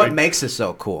going. No, but what makes it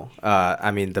so cool? I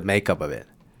mean, the makeup of it.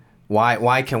 Why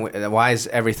is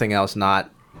everything else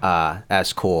not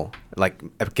as cool? Like,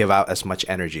 give out as much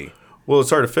energy? Well,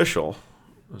 it's artificial.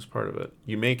 That's part of it.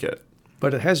 You make it.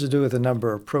 But it has to do with the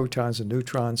number of protons and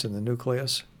neutrons in the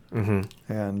nucleus.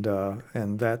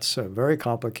 And that's very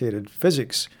complicated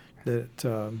physics.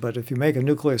 But if you make a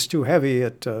nucleus too heavy,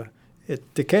 it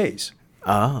decays.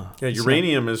 Yeah,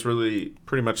 uranium is really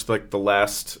pretty much like the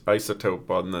last isotope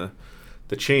on the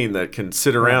chain that can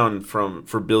sit around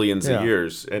for billions of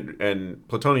years, and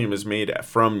plutonium is made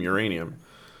from uranium.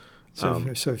 So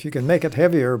if you can make it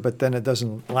heavier, but then it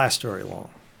doesn't last very long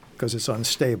because it's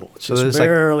unstable. It's just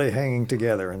barely hanging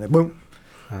together, and then boom.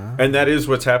 And that is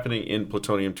what's happening in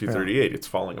plutonium-238. Yeah. It's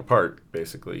falling apart,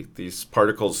 basically. These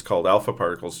particles called alpha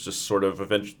particles just sort of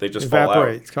they just fall out.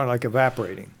 It's kind of like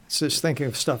evaporating. It's just thinking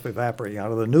of stuff evaporating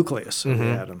out of the nucleus of the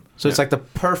atom. So it's like the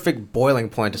perfect boiling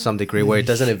point to some degree where it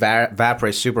doesn't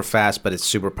evaporate super fast, but it's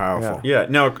super powerful. Yeah.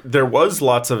 Now, there was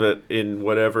lots of it in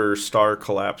whatever star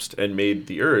collapsed and made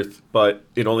the Earth, but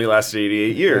it only lasted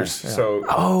 88 years. Yeah.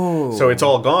 So it's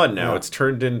all gone now. Yeah. It's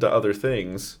turned into other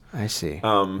things. I see.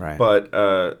 Right.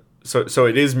 But so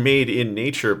it is made in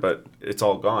nature, but it's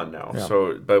all gone now. Yeah.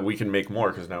 So, but we can make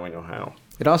more because now we know how.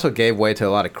 It also gave way to a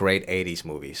lot of great 80s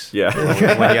movies. Yeah. When you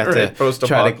had to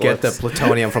try to get the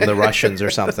plutonium from the Russians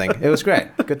or something. It was great.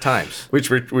 Good times.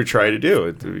 Which we tried to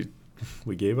do.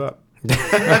 We gave up.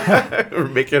 We're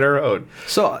making our own.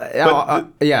 So,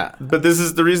 But this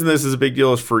is the reason this is a big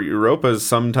deal is for Europa is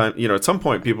sometime, at some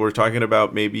point people were talking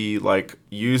about maybe like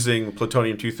using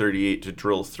plutonium-238 to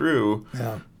drill through.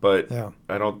 Yeah. But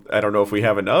I don't know if we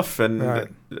have enough, and I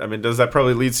mean, that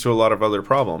probably leads to a lot of other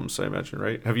problems, I imagine,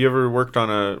 right? Have you ever worked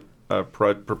on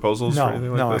proposals for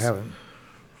anything like this? No, I haven't.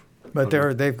 But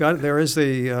there is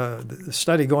the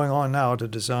study going on now to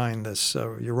design this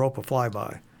Europa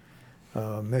flyby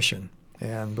mission,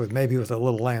 and maybe with a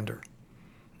little lander.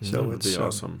 So that would be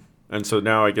awesome. And so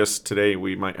now I guess today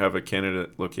we might have a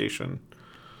candidate location.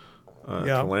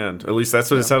 To land. At least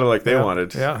that's what it sounded like they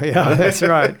wanted. Yeah, that's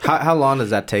right. How long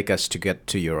does that take us to get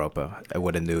to Europa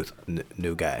with a new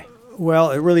guy?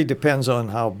 Well, it really depends on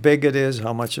how big it is,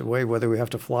 how much it weighs, whether we have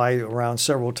to fly around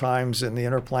several times in the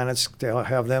inner planets to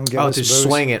have them give us a boost.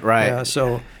 Swing it, right. Yeah,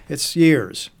 so it's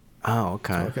years. Oh,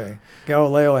 okay. Okay.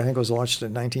 Galileo, I think, was launched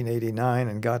in 1989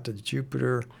 and got to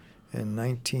Jupiter in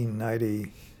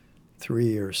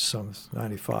 1993 or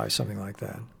 95, something like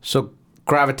that. So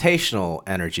gravitational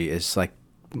energy is like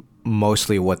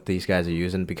mostly what these guys are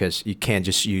using because you can't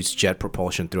just use jet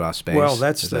propulsion throughout space.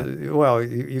 Well,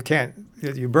 you can't.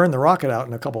 You burn the rocket out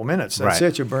in a couple of minutes. That's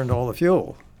it. You burned all the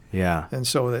fuel. Yeah. And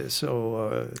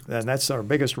and that's our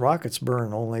biggest rockets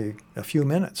burn only a few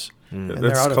minutes. And that's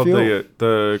they're out called of fuel.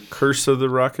 the curse of the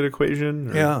rocket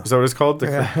equation? Yeah. Is that what it's called?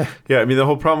 Yeah. I mean, the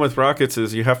whole problem with rockets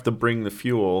is you have to bring the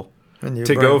fuel And you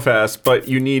to burn- go fast, but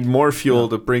you need more fuel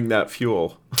to bring that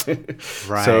fuel.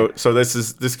 Right. So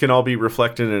this can all be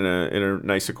reflected in a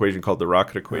nice equation called the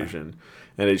rocket equation.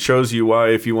 And it shows you why,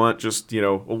 if you want just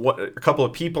a couple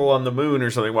of people on the moon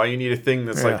or something, why you need a thing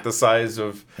that's Yeah. like the size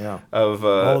of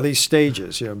all these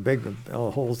stages, big,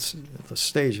 a whole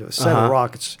stage, a set of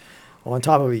rockets on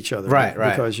top of each other. Right.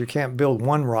 Because you can't build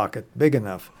one rocket big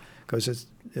enough because it's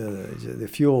the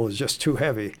fuel is just too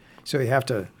heavy. So you have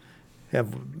to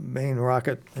have main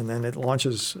rocket, and then it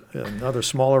launches another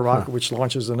smaller rocket, which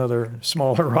launches another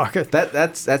smaller rocket.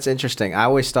 That's interesting. I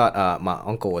always thought my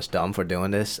uncle was dumb for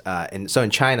doing this. So in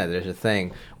China, there's a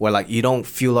thing where like you don't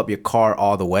fuel up your car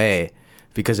all the way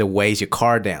because it weighs your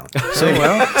car down. So he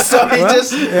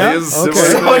just puts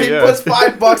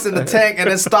 $5 in the tank and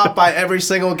then stop by every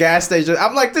single gas station.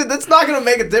 I'm like, dude, that's not gonna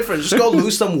make a difference. Just go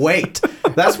lose some weight.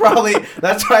 That's probably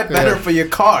better for your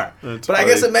car. But I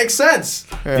guess it makes sense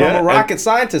from a rocket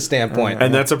scientist standpoint.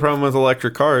 And that's a problem with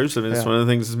electric cars. I mean, it's one of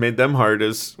the things that's made them hard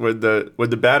is when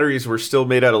the batteries were still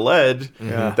made out of lead,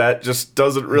 that just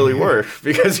doesn't really work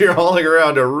because you're hauling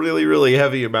around a really, really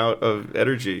heavy amount of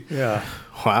energy. Yeah.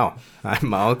 Wow.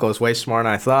 My uncle is way smarter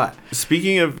than I thought.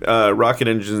 Speaking of rocket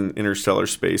engines in interstellar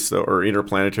space, though, or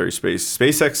interplanetary space,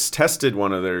 SpaceX tested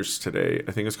one of theirs today.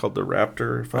 I think it's called the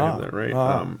Raptor, if I have that right.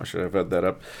 I should have had that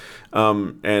up.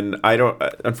 And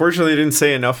unfortunately, I didn't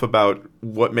say enough about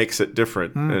what makes it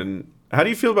different. And how do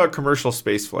you feel about commercial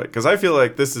spaceflight? Because I feel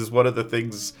like this is one of the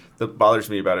things that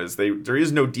bothers me about it is there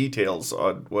is no details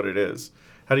on what it is.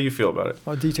 How do you feel about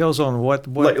it? Details on what?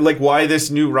 Like why this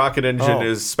new rocket engine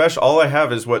is special? All I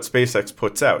have is what SpaceX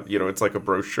puts out. It's like a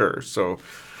brochure. So,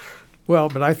 well,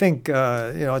 but I think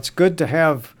it's good to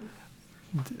have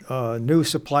new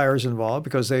suppliers involved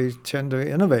because they tend to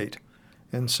innovate,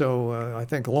 and so I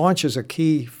think launch is a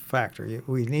key factor.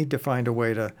 We need to find a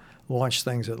way to launch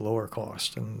things at lower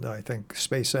cost, and I think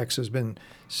SpaceX has been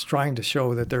trying to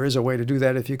show that there is a way to do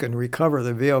that if you can recover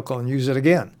the vehicle and use it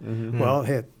again. Mm-hmm. Well,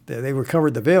 they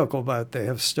recovered the vehicle, but they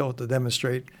have still to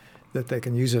demonstrate that they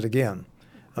can use it again.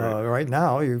 Right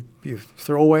now, you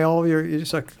throw away all of you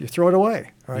throw it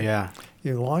away. Right? Yeah.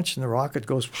 You launch and the rocket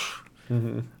goes.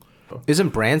 Mm-hmm. Isn't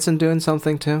Branson doing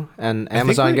something too? An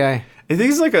Amazon guy? I think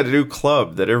it's like a new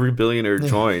club that every billionaire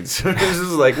joins. It's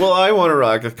just like, well, I want a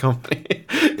rocket company.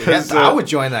 I would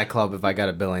join that club if I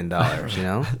got $1 billion,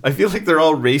 I feel like they're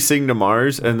all racing to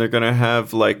Mars and they're going to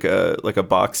have like a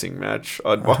boxing match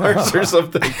on Mars or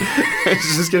something.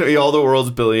 It's just going to be all the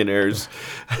world's billionaires.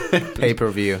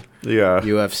 Pay-per-view. Yeah.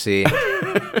 UFC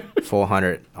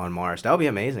 400 on Mars. That would be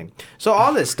amazing. So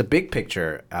all this, the big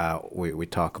picture we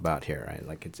talk about here, right?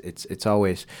 Like it's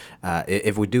always,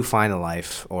 if we do find a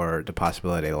life or the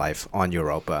possibility of life on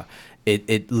Europa,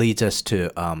 it leads us to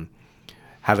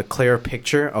have a clearer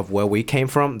picture of where we came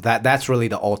from. That's really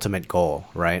the ultimate goal,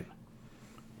 right?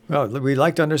 Well, we'd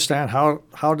like to understand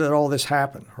how did all this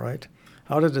happen, right?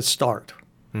 How did it start?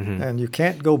 Mm-hmm. And you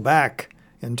can't go back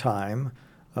in time,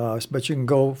 but you can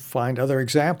go find other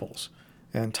examples.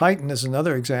 And Titan is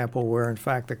another example where, in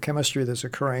fact, the chemistry that's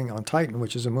occurring on Titan,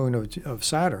 which is a moon of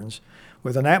Saturn's,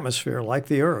 with an atmosphere like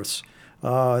the Earth's,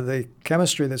 the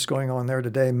chemistry that's going on there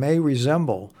today may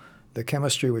resemble the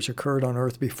chemistry which occurred on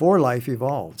Earth before life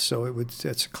evolved. So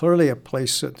it's clearly a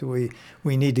place that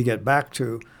we need to get back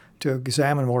to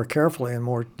examine more carefully and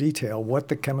more detail what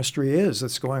the chemistry is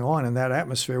that's going on in that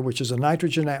atmosphere, which is a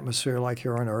nitrogen atmosphere like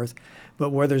here on Earth, but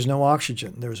where there's no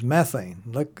oxygen. There's methane,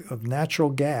 of natural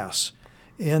gas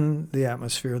in the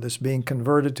atmosphere that's being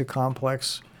converted to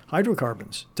complex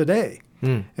hydrocarbons today.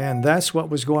 And that's what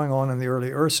was going on in the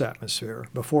early Earth's atmosphere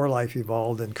before life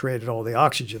evolved and created all the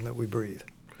oxygen that we breathe.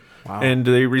 Wow. And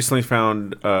they recently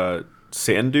found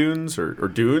sand dunes or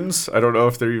dunes. I don't know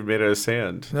if they're even made out of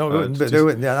sand. No,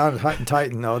 not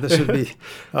Titan. No, this would be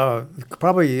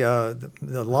probably a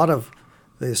lot of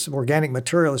this organic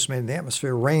material that's made in the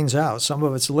atmosphere rains out. Some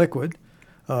of it's liquid.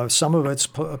 Some of it's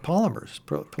polymers,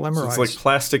 polymerites. So it's like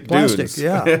plastic dunes.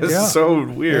 Yeah, It's so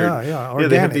weird. Yeah, organic.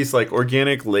 They have these like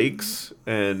organic lakes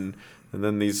and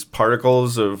then these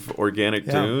particles of organic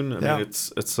dune. I mean,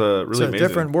 it's really amazing. It's a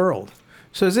different world.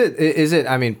 So is it?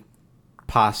 I mean,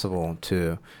 possible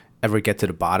to ever get to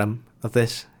the bottom of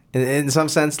this? In some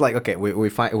sense, like, okay, we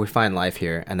find life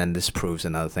here, and then this proves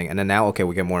another thing, and then now, okay,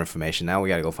 we get more information. Now we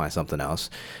got to go find something else.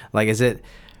 Like, is it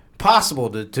possible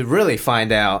to really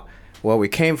find out where we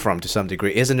came from to some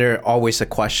degree? Isn't there always a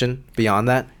question beyond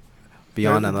that?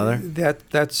 Beyond another?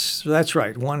 That's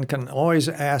right. One can always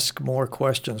ask more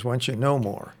questions once you know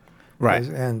more. Right.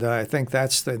 And I think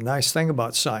that's the nice thing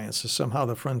about science is somehow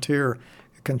the frontier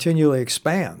continually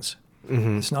expands.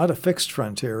 It's not a fixed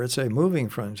frontier. It's a moving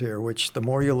frontier, which the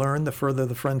more you learn, the further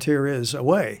the frontier is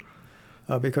away,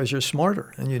 because you're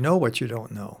smarter and you know what you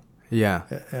don't know. Yeah.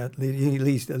 At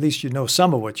least you know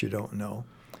some of what you don't know.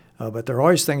 But there are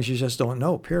always things you just don't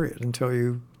know, period, until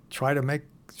you try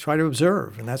to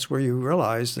observe. And that's where you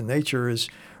realize that nature is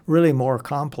really more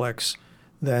complex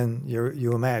than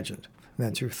you imagined,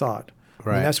 than you thought.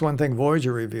 Right. And that's one thing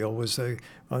Voyager revealed, was a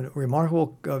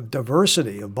remarkable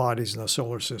diversity of bodies in the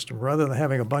solar system. Rather than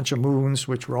having a bunch of moons,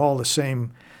 which were all the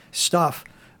same stuff,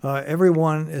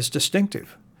 everyone is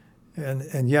distinctive.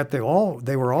 And yet they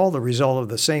were all the result of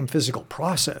the same physical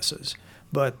processes,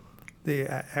 but the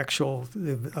actual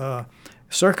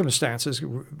circumstances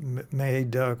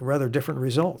made rather different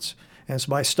results. And it's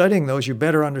by studying those you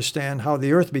better understand how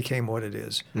the Earth became what it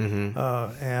is.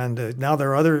 And now there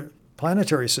are other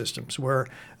planetary systems where,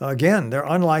 again, they're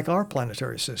unlike our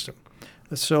planetary system.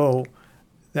 So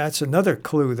that's another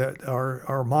clue that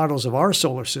our models of our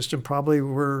solar system probably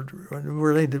were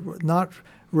really not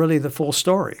really the full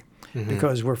story,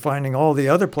 because we're finding all the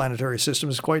other planetary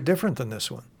systems quite different than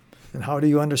this one. And how do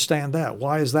you understand that?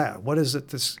 Why is that? What is it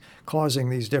that's causing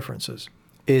these differences?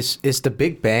 Is the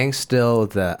Big Bang still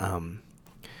the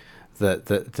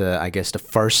I guess the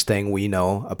first thing we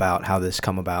know about how this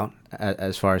come about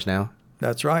as far as now?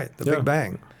 That's right, the Big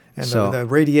Bang. And So- the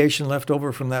radiation left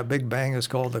over from that Big Bang is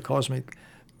called the cosmic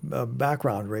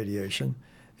background radiation.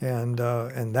 And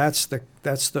that's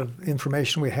the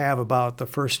information we have about the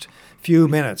first few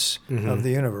minutes of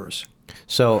the universe.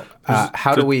 So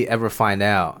how do we ever find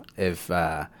out if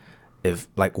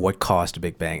like what caused the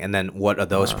Big Bang, and then what are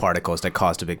those particles that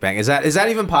caused the Big Bang? Is that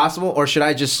even possible, or should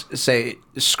I just say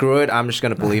screw it? I'm just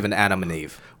going to believe in Adam and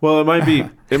Eve. Well, it might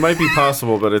be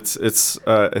possible, but it's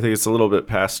I think it's a little bit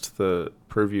past the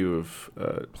purview of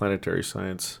planetary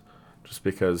science, just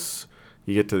because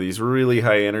you get to these really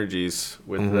high energies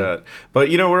with that. But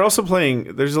we're also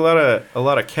playing. There's a lot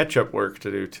of catch up work to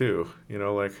do too.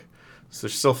 So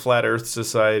there's still Flat Earth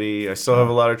Society. I still have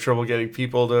a lot of trouble getting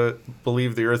people to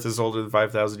believe the Earth is older than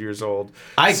 5,000 years old.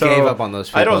 I gave up on those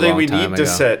people I don't a think long we time need to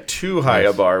ago. set too high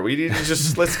a bar. We need to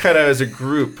just let's kind of as a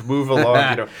group move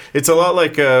along. It's a lot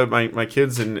like my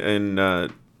kids in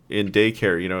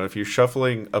daycare. If you're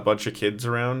shuffling a bunch of kids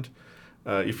around.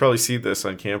 You've probably seen this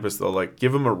on campus. They'll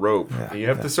give them a rope. And you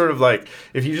have to sort of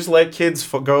if you just let kids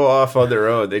go off on their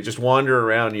own, they just wander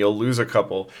around. You'll lose a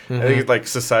couple. I think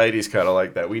society's kind of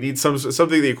like that. We need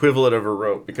something the equivalent of a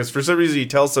rope, because for some reason you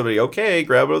tell somebody, okay,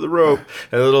 grab on the rope,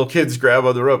 and the little kids grab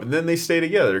on the rope, and then they stay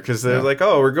together because they're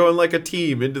we're going like a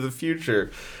team into the future.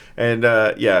 And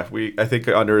I think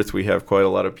on Earth we have quite a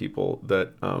lot of people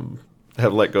that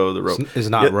have let go of the rope. Is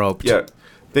not roped. Yeah.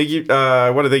 Thank you. I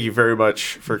want to thank you very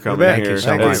much for coming Thank here, you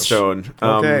so Ed much. Stone.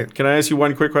 Okay. Can I ask you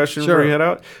one quick question before Sure. you head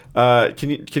out? Can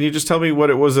you just tell me what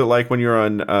it was like when you were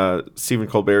on Stephen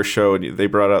Colbert's show and they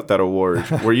brought out that award?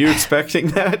 Were you expecting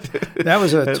that? That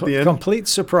was a at the end? complete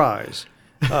surprise.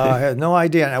 I had no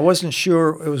idea. And I wasn't sure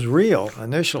it was real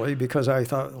initially, because I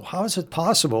thought, well, how is it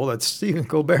possible that Stephen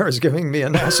Colbert is giving me a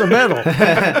NASA medal?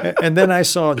 And then I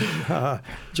saw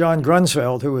John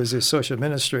Grunsfeld, who was the associate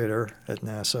administrator at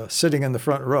NASA, sitting in the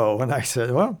front row. And I said,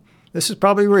 well, this is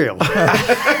probably real.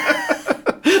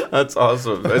 That's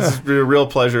awesome. It's been a real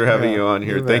pleasure having you on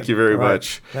here. you Thank bet. you very All right.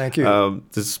 much. Thank you.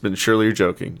 This has been Surely You're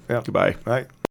Joking. Yeah. Goodbye. Right.